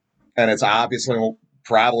album, and it's obviously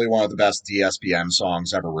probably one of the best DSPM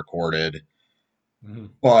songs ever recorded. Hmm.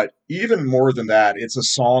 But even more than that, it's a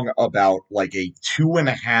song about like a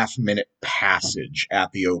 2.5 minute passage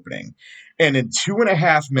at the opening. And in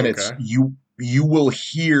 2.5 minutes, Okay. you will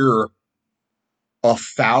hear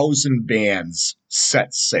 1,000 bands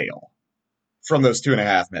set sail from those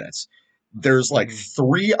 2.5 minutes. There's like Hmm.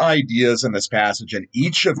 3 ideas in this passage, and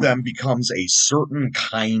each of them becomes a certain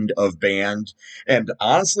kind of band. And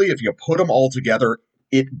honestly, if you put them all together,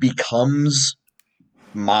 it becomes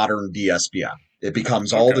modern DSPM. It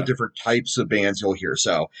becomes all the Okay. different types of bands you'll hear.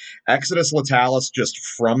 So, Exodus Latalis, just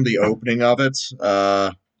from the opening of it,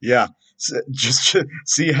 yeah, just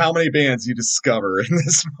see how many bands you discover in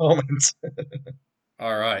this moment.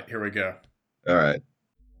 All right, here we go. All right.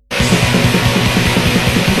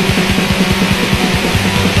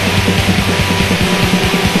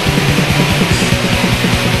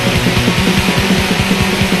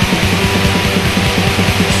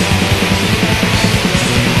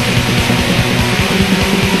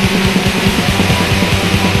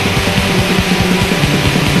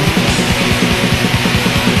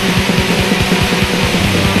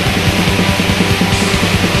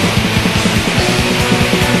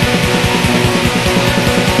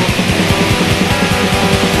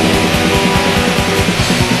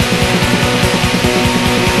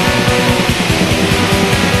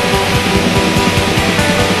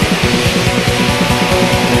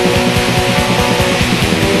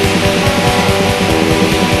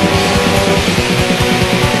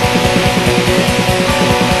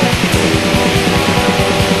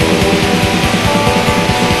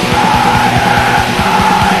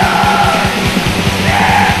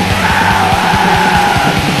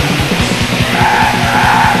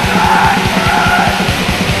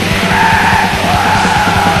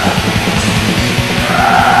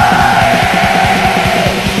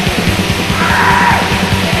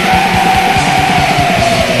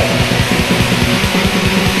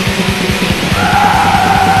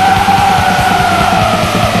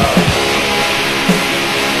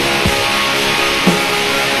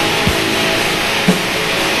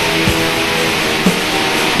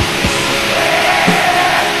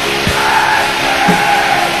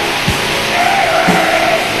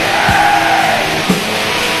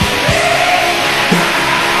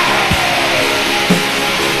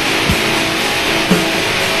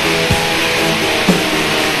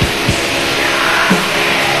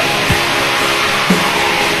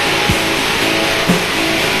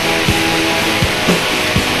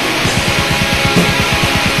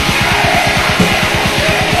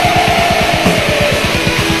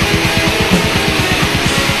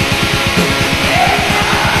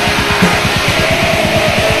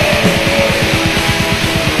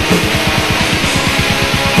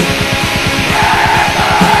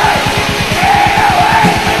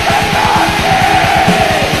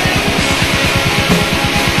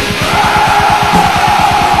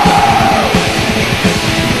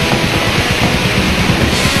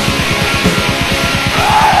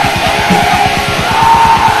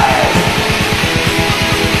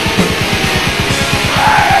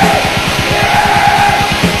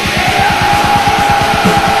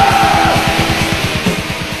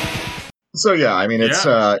 So yeah, I mean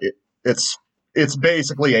Yeah. it's it's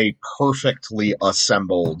basically a perfectly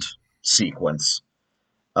assembled sequence.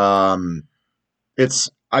 Um, it's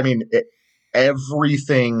I mean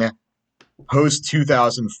everything post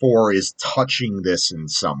 2004 is touching this in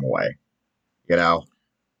some way, you know,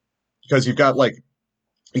 because you got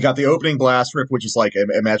the opening blast riff, which is like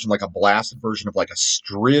imagine like a blasted version of like a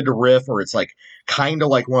Strid riff, or it's like kind of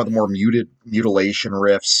like one of the more mutilation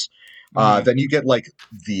riffs. Hmm. Then you get like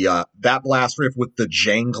the that blast riff with the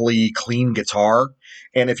jangly clean guitar,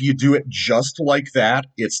 and if you do it just like that,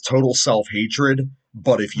 it's total self hatred.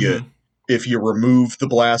 But Hmm. if you remove the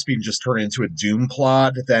blast beat and just turn it into a doom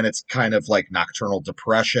plot, then it's kind of like nocturnal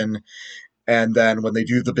depression. And then when they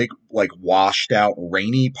do the big, like, washed out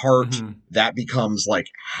rainy part, Mhm. that becomes like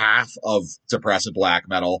half of depressive black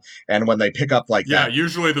metal. And when they pick up like Yeah, that,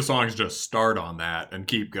 usually the songs just start on that and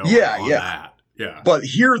keep going yeah, on yeah. that. Yeah. But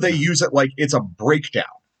here they Yeah. use it like it's a breakdown.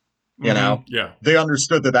 You know, Yeah. they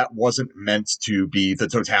understood that that wasn't meant to be the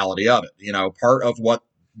totality of it. You know, part of what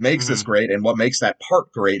makes this great and what makes that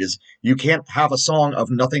part great is you can't have a song of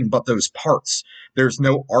nothing but those parts. There's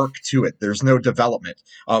no arc to it. There's no development.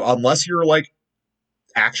 Unless you're like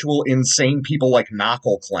actual insane people like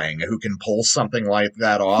Knuckle Clang who can pull something like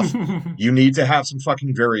that off, you need to have some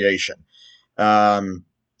fucking variation. And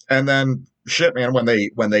then shit, man,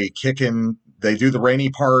 when they kick in, they do the rainy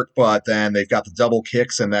part, but then they've got the double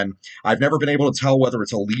kicks, and then I've never been able to tell whether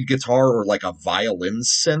it's a lead guitar or like a violin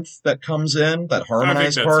synth that comes in, that I think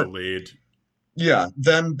harmonized that's part. a lead. Yeah,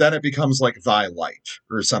 then it becomes like Thy Light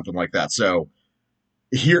or something like that. So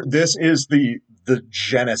here, this is the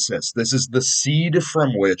genesis. This is the seed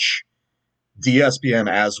from which DSBM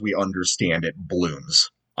as we understand it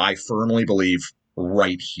blooms. I firmly believe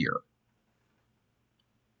right here.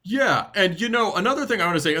 Yeah, and another thing I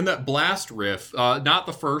want to say, in that blast riff, not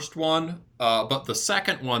the first one, but the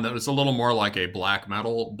second one that was a little more like a black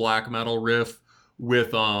metal riff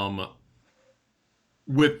with that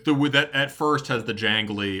at first has the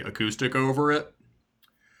jangly acoustic over it.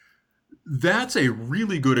 That's a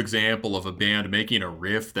really good example of a band making a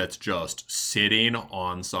riff that's just sitting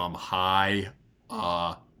on some high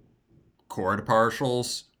chord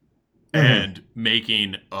partials and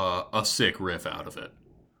making a sick riff out of it.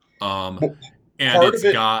 And it's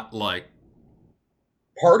got like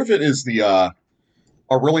part of it is the a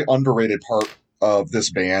really underrated part of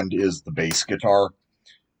this band is the bass guitar.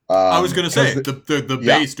 I was going to say the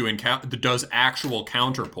bass does actual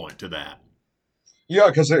counterpoint to that. Yeah,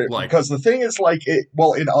 because the thing is like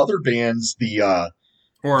in other bands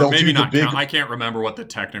or maybe not. I can't remember what the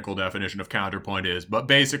technical definition of counterpoint is, but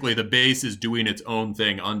basically the bass is doing its own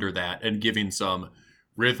thing under that and giving some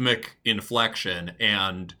rhythmic inflection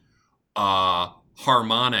and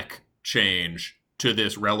harmonic change to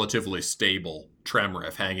this relatively stable trem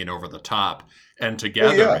riff hanging over the top, and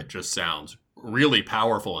together it just sounds really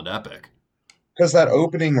powerful and epic. Because that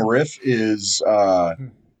opening riff is, I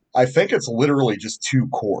think it's literally just two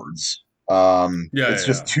chords. It's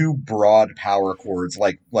just two broad power chords,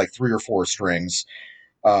 like 3 or 4 strings,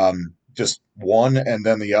 just one and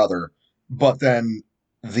then the other. But then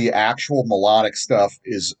the actual melodic stuff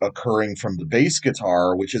is occurring from the bass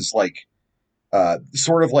guitar, which is like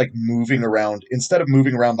sort of like moving around. Instead of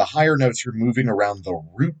moving around the higher notes, you're moving around the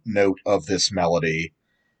root note of this melody.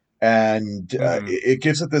 And it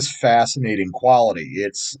gives it this fascinating quality.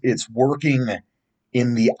 It's working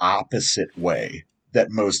in the opposite way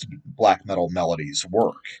that most black metal melodies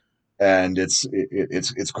work, and it's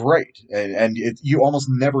great. And you almost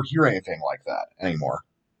never hear anything like that anymore.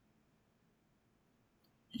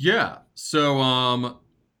 Yeah. So,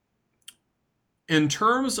 in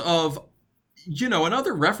terms of,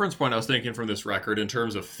 another reference point I was thinking from this record in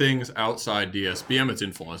terms of things outside DSBM it's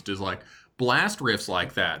influenced is like blast riffs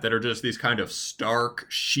like that are just these kind of stark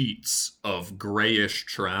sheets of grayish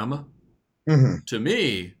trem. To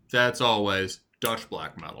me, that's always Dutch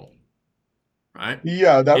black metal, right?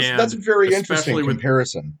 Yeah, that's a very interesting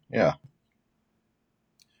comparison. Yeah.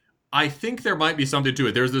 I think there might be something to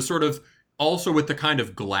it. There's this sort of, also with the kind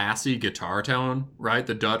of glassy guitar tone, right?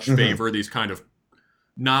 The Dutch favor these kind of,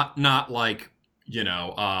 not like,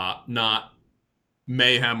 not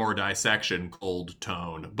Mayhem or Dissection cold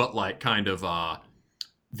tone, but like kind of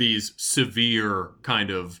these severe kind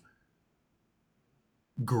of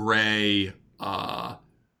gray, not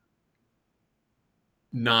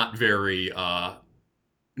very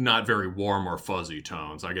warm or fuzzy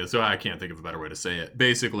tones, I guess. So I can't think of a better way to say it.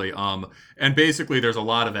 Basically, there's a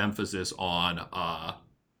lot of emphasis on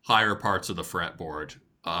higher parts of the fretboard,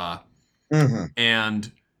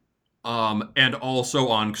 and also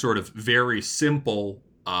on sort of very simple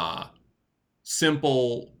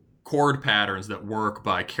chord patterns that work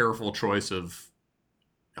by careful choice of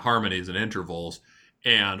harmonies and intervals,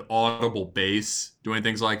 and audible bass doing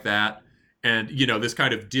things like that. And, this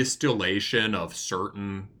kind of distillation of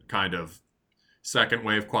certain kind of second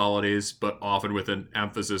wave qualities, but often with an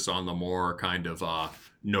emphasis on the more kind of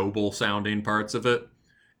noble sounding parts of it.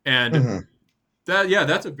 And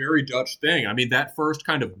that's a very Dutch thing. I mean, that first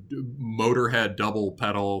kind of Motorhead double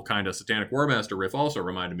pedal kind of Satanic War Master riff also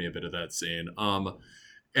reminded me a bit of that scene. And,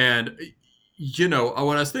 what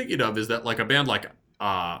I was thinking of is that like a band like,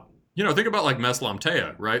 think about like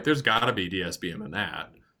Meslamtea, right? There's got to be DSBM in that.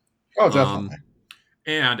 Oh, definitely.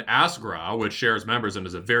 And Asgrau, which shares members and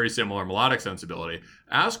is a very similar melodic sensibility.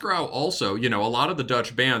 Asgrau also, a lot of the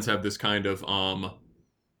Dutch bands have this kind of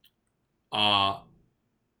uh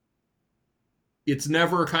it's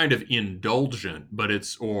never kind of indulgent, but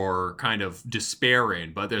or kind of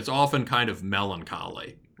despairing, but it's often kind of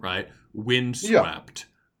melancholy, right? Yeah. Windswept,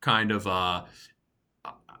 kind of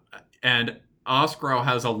and Asgrau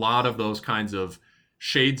has a lot of those kinds of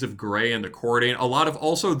shades of gray in the chording, a lot of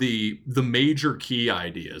also the major key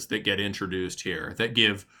ideas that get introduced here that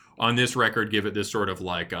give on this record give it this sort of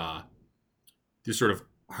like this sort of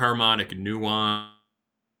harmonic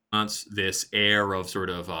nuance, this air of sort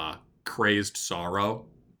of crazed sorrow,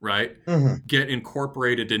 right? Hmm. Get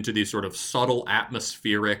incorporated into these sort of subtle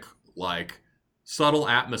atmospheric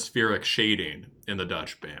shading in the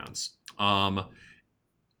Dutch bands.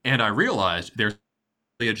 And I realized there's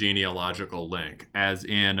a genealogical link, as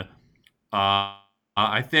in,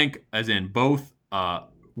 I think, as in both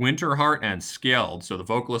Winterhart and Skeld, so the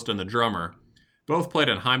vocalist and the drummer, both played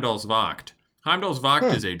in Heimdall's Wacht. Heimdall's Wacht Huh.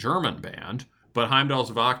 is a German band, but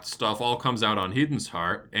Heimdall's Wacht stuff all comes out on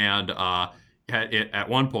Heidensheart, and it at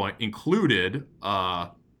one point included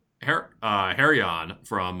Herion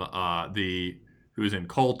from who's in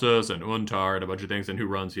Cultus and Untar and a bunch of things, and who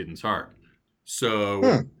runs Heidensheart. So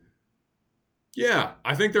Huh. yeah,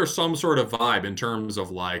 I think there's some sort of vibe in terms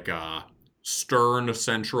of like stern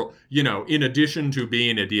central. In addition to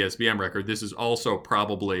being a DSBM record, this is also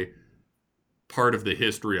probably part of the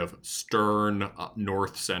history of stern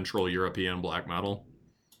North Central European black metal.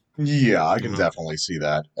 Yeah, I You can know. definitely see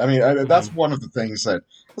that. I mean, that's Hmm. one of the things that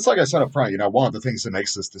it's like I said up front. One of the things that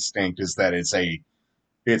makes this distinct is that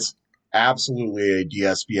it's absolutely a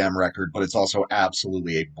DSBM record, but it's also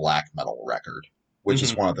absolutely a black metal record, which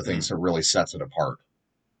is Hmm. one of the Hmm. things that really sets it apart.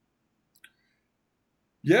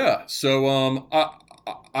 Yeah. So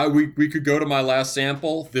we could go to my last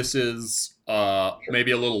sample. This is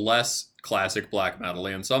maybe a little less classic black metal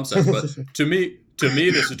in some sense, but to me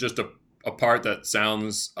this is just a part that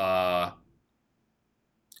sounds um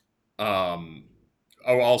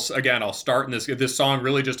I'll start in this song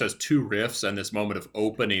really just has two riffs and this moment of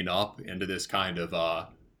opening up into this kind of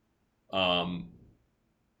um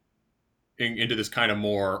into this kind of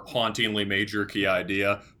more hauntingly major key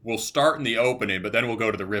idea. We'll start in the opening, but then we'll go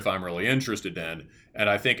to the riff I'm really interested in. And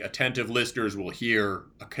I think attentive listeners will hear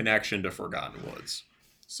a connection to Forgotten Woods.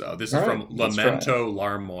 So this is All right, from let's try it. Lamento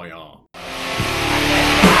Larmoyant.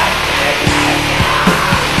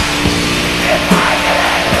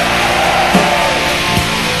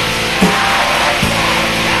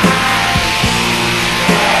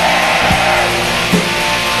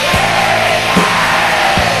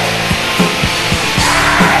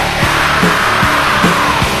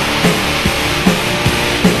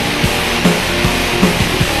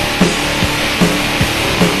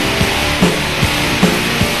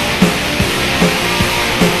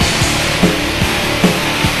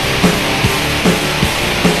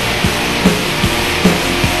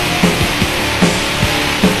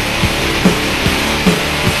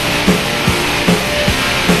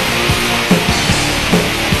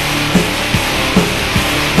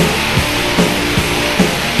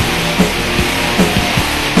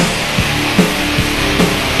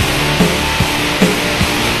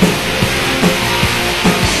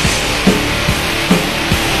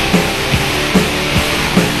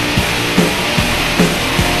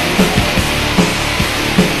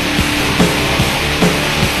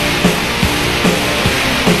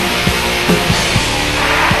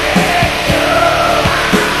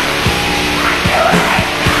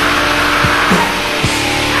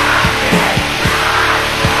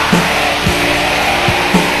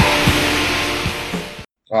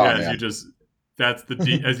 Oh Yeah, man. as you just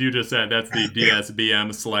said, that's the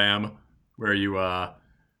DSBM slam where you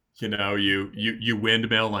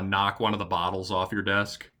windmill and knock one of the bottles off your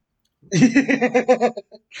desk. It's,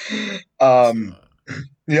 um,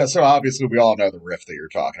 yeah, so obviously we all know the riff that you're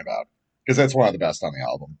talking about because that's one of the best on the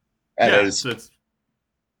album, and yeah, so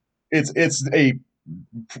it's it's a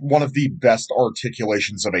one of the best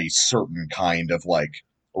articulations of a certain kind of like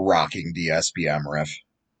rocking DSBM riff.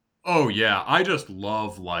 oh yeah, I just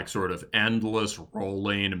love like sort of endless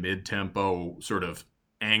rolling mid-tempo sort of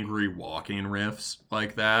angry walking riffs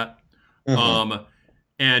like that. Hmm. Um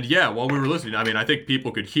and yeah, while we were listening, I mean, I think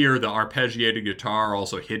people could hear the arpeggiated guitar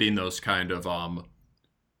also hitting those kind of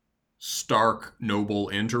stark noble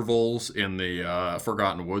intervals in the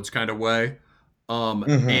Forgotten Woods kind of way. Hmm.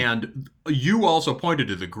 And you also pointed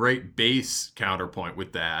to the great bass counterpoint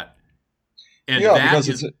with that, and Yeah, that because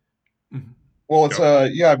is well,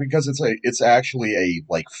 go. because it's actually a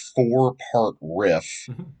like four part riff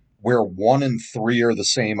where 1 and 3 are the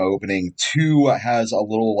same opening. 2 has a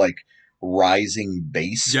little like rising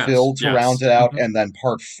bass fill to round it out, and then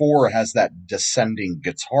part 4 has that descending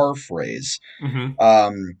guitar phrase.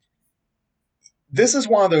 This is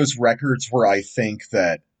one of those records where I think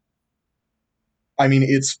that, I mean,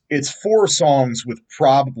 it's 4 songs with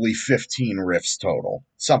probably 15 riffs total,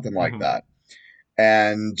 something like that.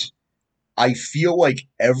 And I feel like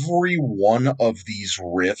every one of these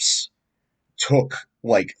riffs took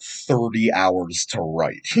like 30 hours to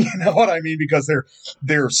write. You know what I mean? Because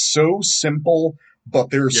they're so simple, but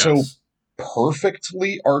they're so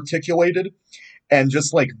perfectly articulated. And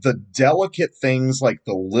just like the delicate things, like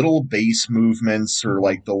the little bass movements or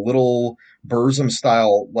like the little Burzum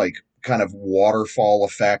style, like kind of waterfall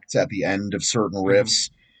effect at the end of certain riffs.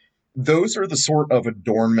 Those are the sort of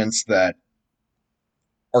adornments that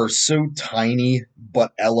are so tiny,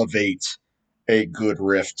 but elevate a good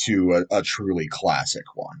riff to a truly classic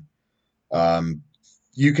one.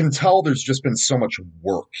 You can tell there's just been so much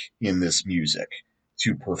work in this music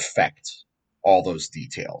to perfect all those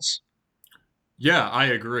details. Yeah, I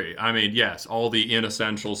agree. I mean, yes, all the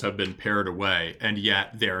inessentials have been pared away, and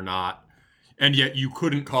yet they're not. And yet you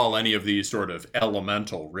couldn't call any of these sort of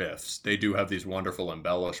elemental riffs. They do have these wonderful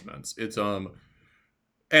embellishments. It's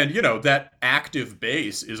and you know that active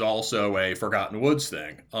bass is also a Forgotten Woods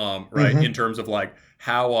thing, right? In terms of like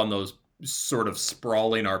how on those sort of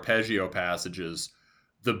sprawling arpeggio passages,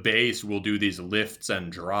 the bass will do these lifts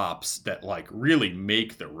and drops that like really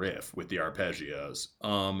make the riff with the arpeggios.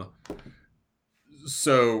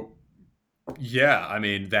 So yeah, I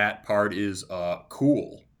mean that part is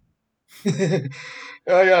cool. Yeah,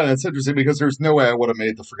 it's interesting because there's no way I would have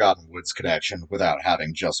made the Forgotten Woods connection without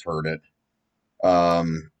having just heard it. Well,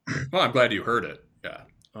 I'm glad you heard it. Yeah.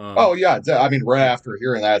 Oh yeah, I mean, right after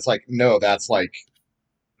hearing that, it's like, no, that's like,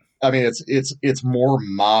 I mean, it's more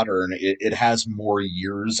modern. It has more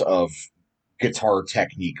years of guitar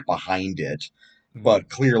technique behind it, but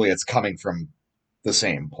clearly it's coming from the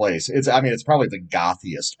same place. It's probably the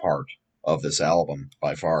gothiest part of this album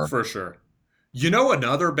by far. For sure. You know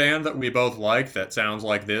another band that we both like that sounds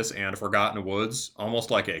like this and Forgotten Woods, almost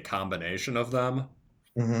like a combination of them?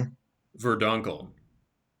 Verdunkel.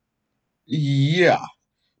 Yeah.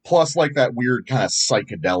 Plus, like that weird kind of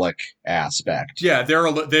psychedelic aspect. Yeah,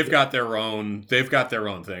 they've got their own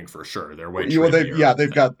thing for sure. They're way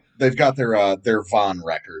they've got their Von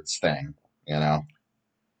Records thing, you know.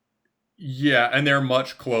 Yeah, and they're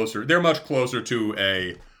much closer. They're much closer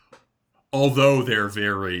to although they're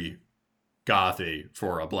very gothy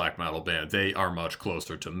for a black metal band, they are much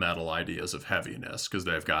closer to metal ideas of heaviness because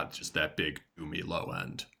they've got just that big doomy low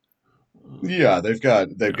end. Yeah, they've got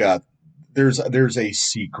there's a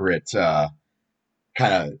secret kind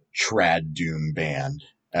of trad doom band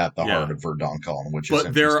at the heart of Verdunkel, which is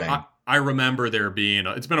interesting. I remember there being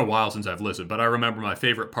it's been a while since I've listened, but I remember my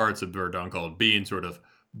favorite parts of Verdunkel being sort of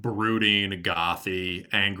brooding, gothy,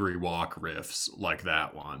 angry walk riffs like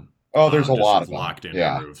that one. Oh, there's a lot of them. Locked in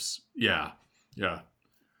grooves. Yeah.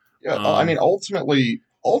 I mean, ultimately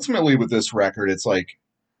with this record, it's like,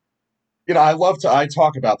 you know, I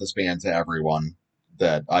talk about this band to everyone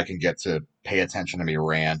that I can get to pay attention to me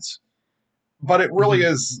rant, but it really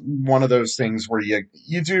is one of those things where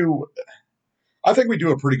you do. I think we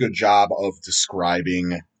do a pretty good job of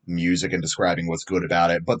describing music and describing what's good about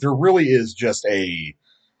it, but there really is just an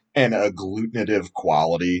agglutinative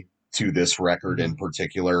quality to this record in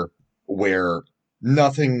particular, where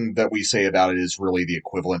nothing that we say about it is really the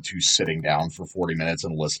equivalent to sitting down for 40 minutes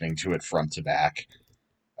and listening to it front to back.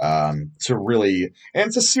 To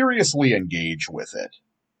seriously engage with it,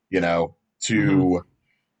 you know,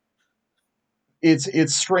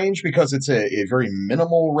 it's strange because it's a very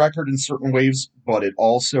minimal record in certain ways, but it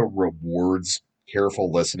also rewards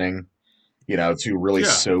careful listening, you know, to really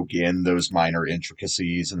soak in those minor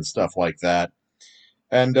intricacies and stuff like that.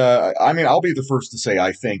 And, I mean, I'll be the first to say,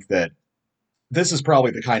 I think that this is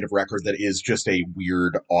probably the kind of record that is just a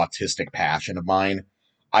weird autistic passion of mine.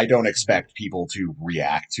 I don't expect people to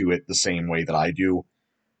react to it the same way that I do,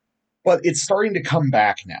 but it's starting to come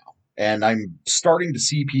back now. And I'm starting to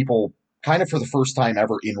see people kind of for the first time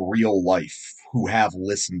ever in real life who have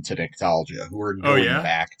listened to Nyctalgia, who are going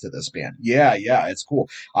back to this band. Yeah, it's cool.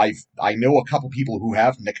 I know a couple people who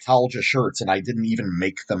have Nyctalgia shirts, and I didn't even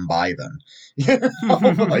make them buy them.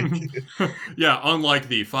 Yeah, unlike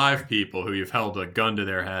the 5 people who you've held a gun to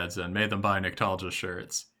their heads and made them buy Nyctalgia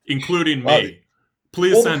shirts, including me.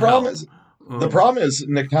 Please send help. The problem is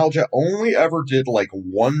Nyctalgia only ever did like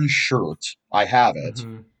one shirt. I have it.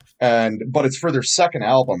 But it's for their second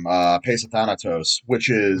album, Pace of Thanatos, which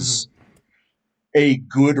is a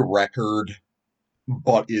good record,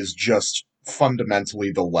 but is just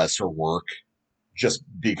fundamentally the lesser work, just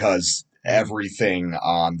because everything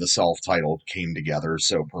on the self-titled came together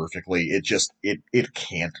so perfectly. It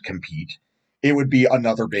can't compete. It would be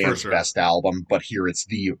another For band's sure. best album, but here it's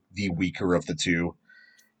the weaker of the two.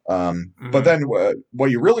 But Mhm. then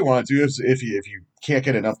what you really want to do is, if you can't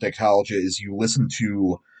get enough Nostalgia, is you listen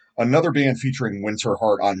to another band featuring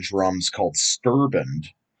Winterheart on drums called Sturband,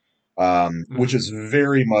 which Mhm. is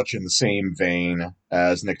very much in the same vein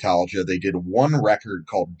as Nostalgia. They did one record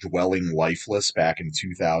called Dwelling Lifeless back in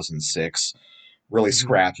 2006. Really Mhm.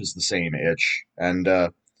 scratches the same itch, and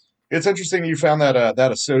it's interesting you found that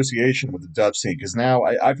that association with the Dutch scene, because now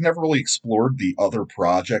I've never really explored the other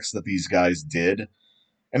projects that these guys did,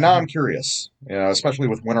 and now I'm Mhm. curious. You know, especially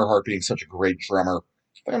with Winterheart being such a great drummer,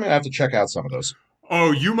 I think I'm gonna have to check out some of those.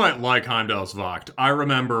 Oh, you might like Heimdallsvagt. I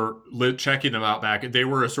remember checking them out back. They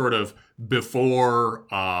were a sort of before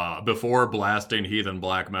blasting heathen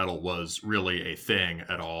black metal was really a thing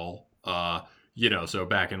at all. So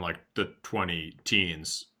back in like the 20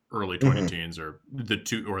 teens, early 20 Hmm. teens, or the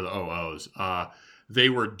OOs, they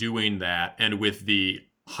were doing that, and with the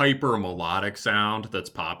hyper melodic sound that's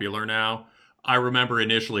popular now, I remember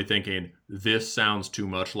initially thinking this sounds too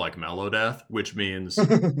much like Melodeath, which means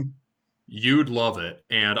you'd love it,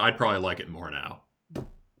 and I'd probably like it more now.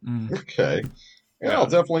 Mm. Okay, yeah, I'll Yeah.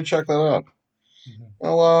 definitely check that out.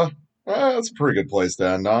 Well, that's a pretty good place to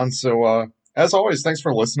end on. So, as always, thanks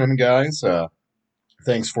for listening, guys.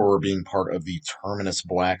 Thanks for being part of the Terminus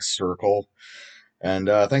Black Circle, and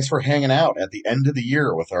thanks for hanging out at the end of the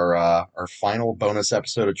year with our final bonus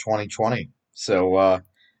episode of 2020. So,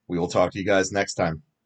 we will talk to you guys next time.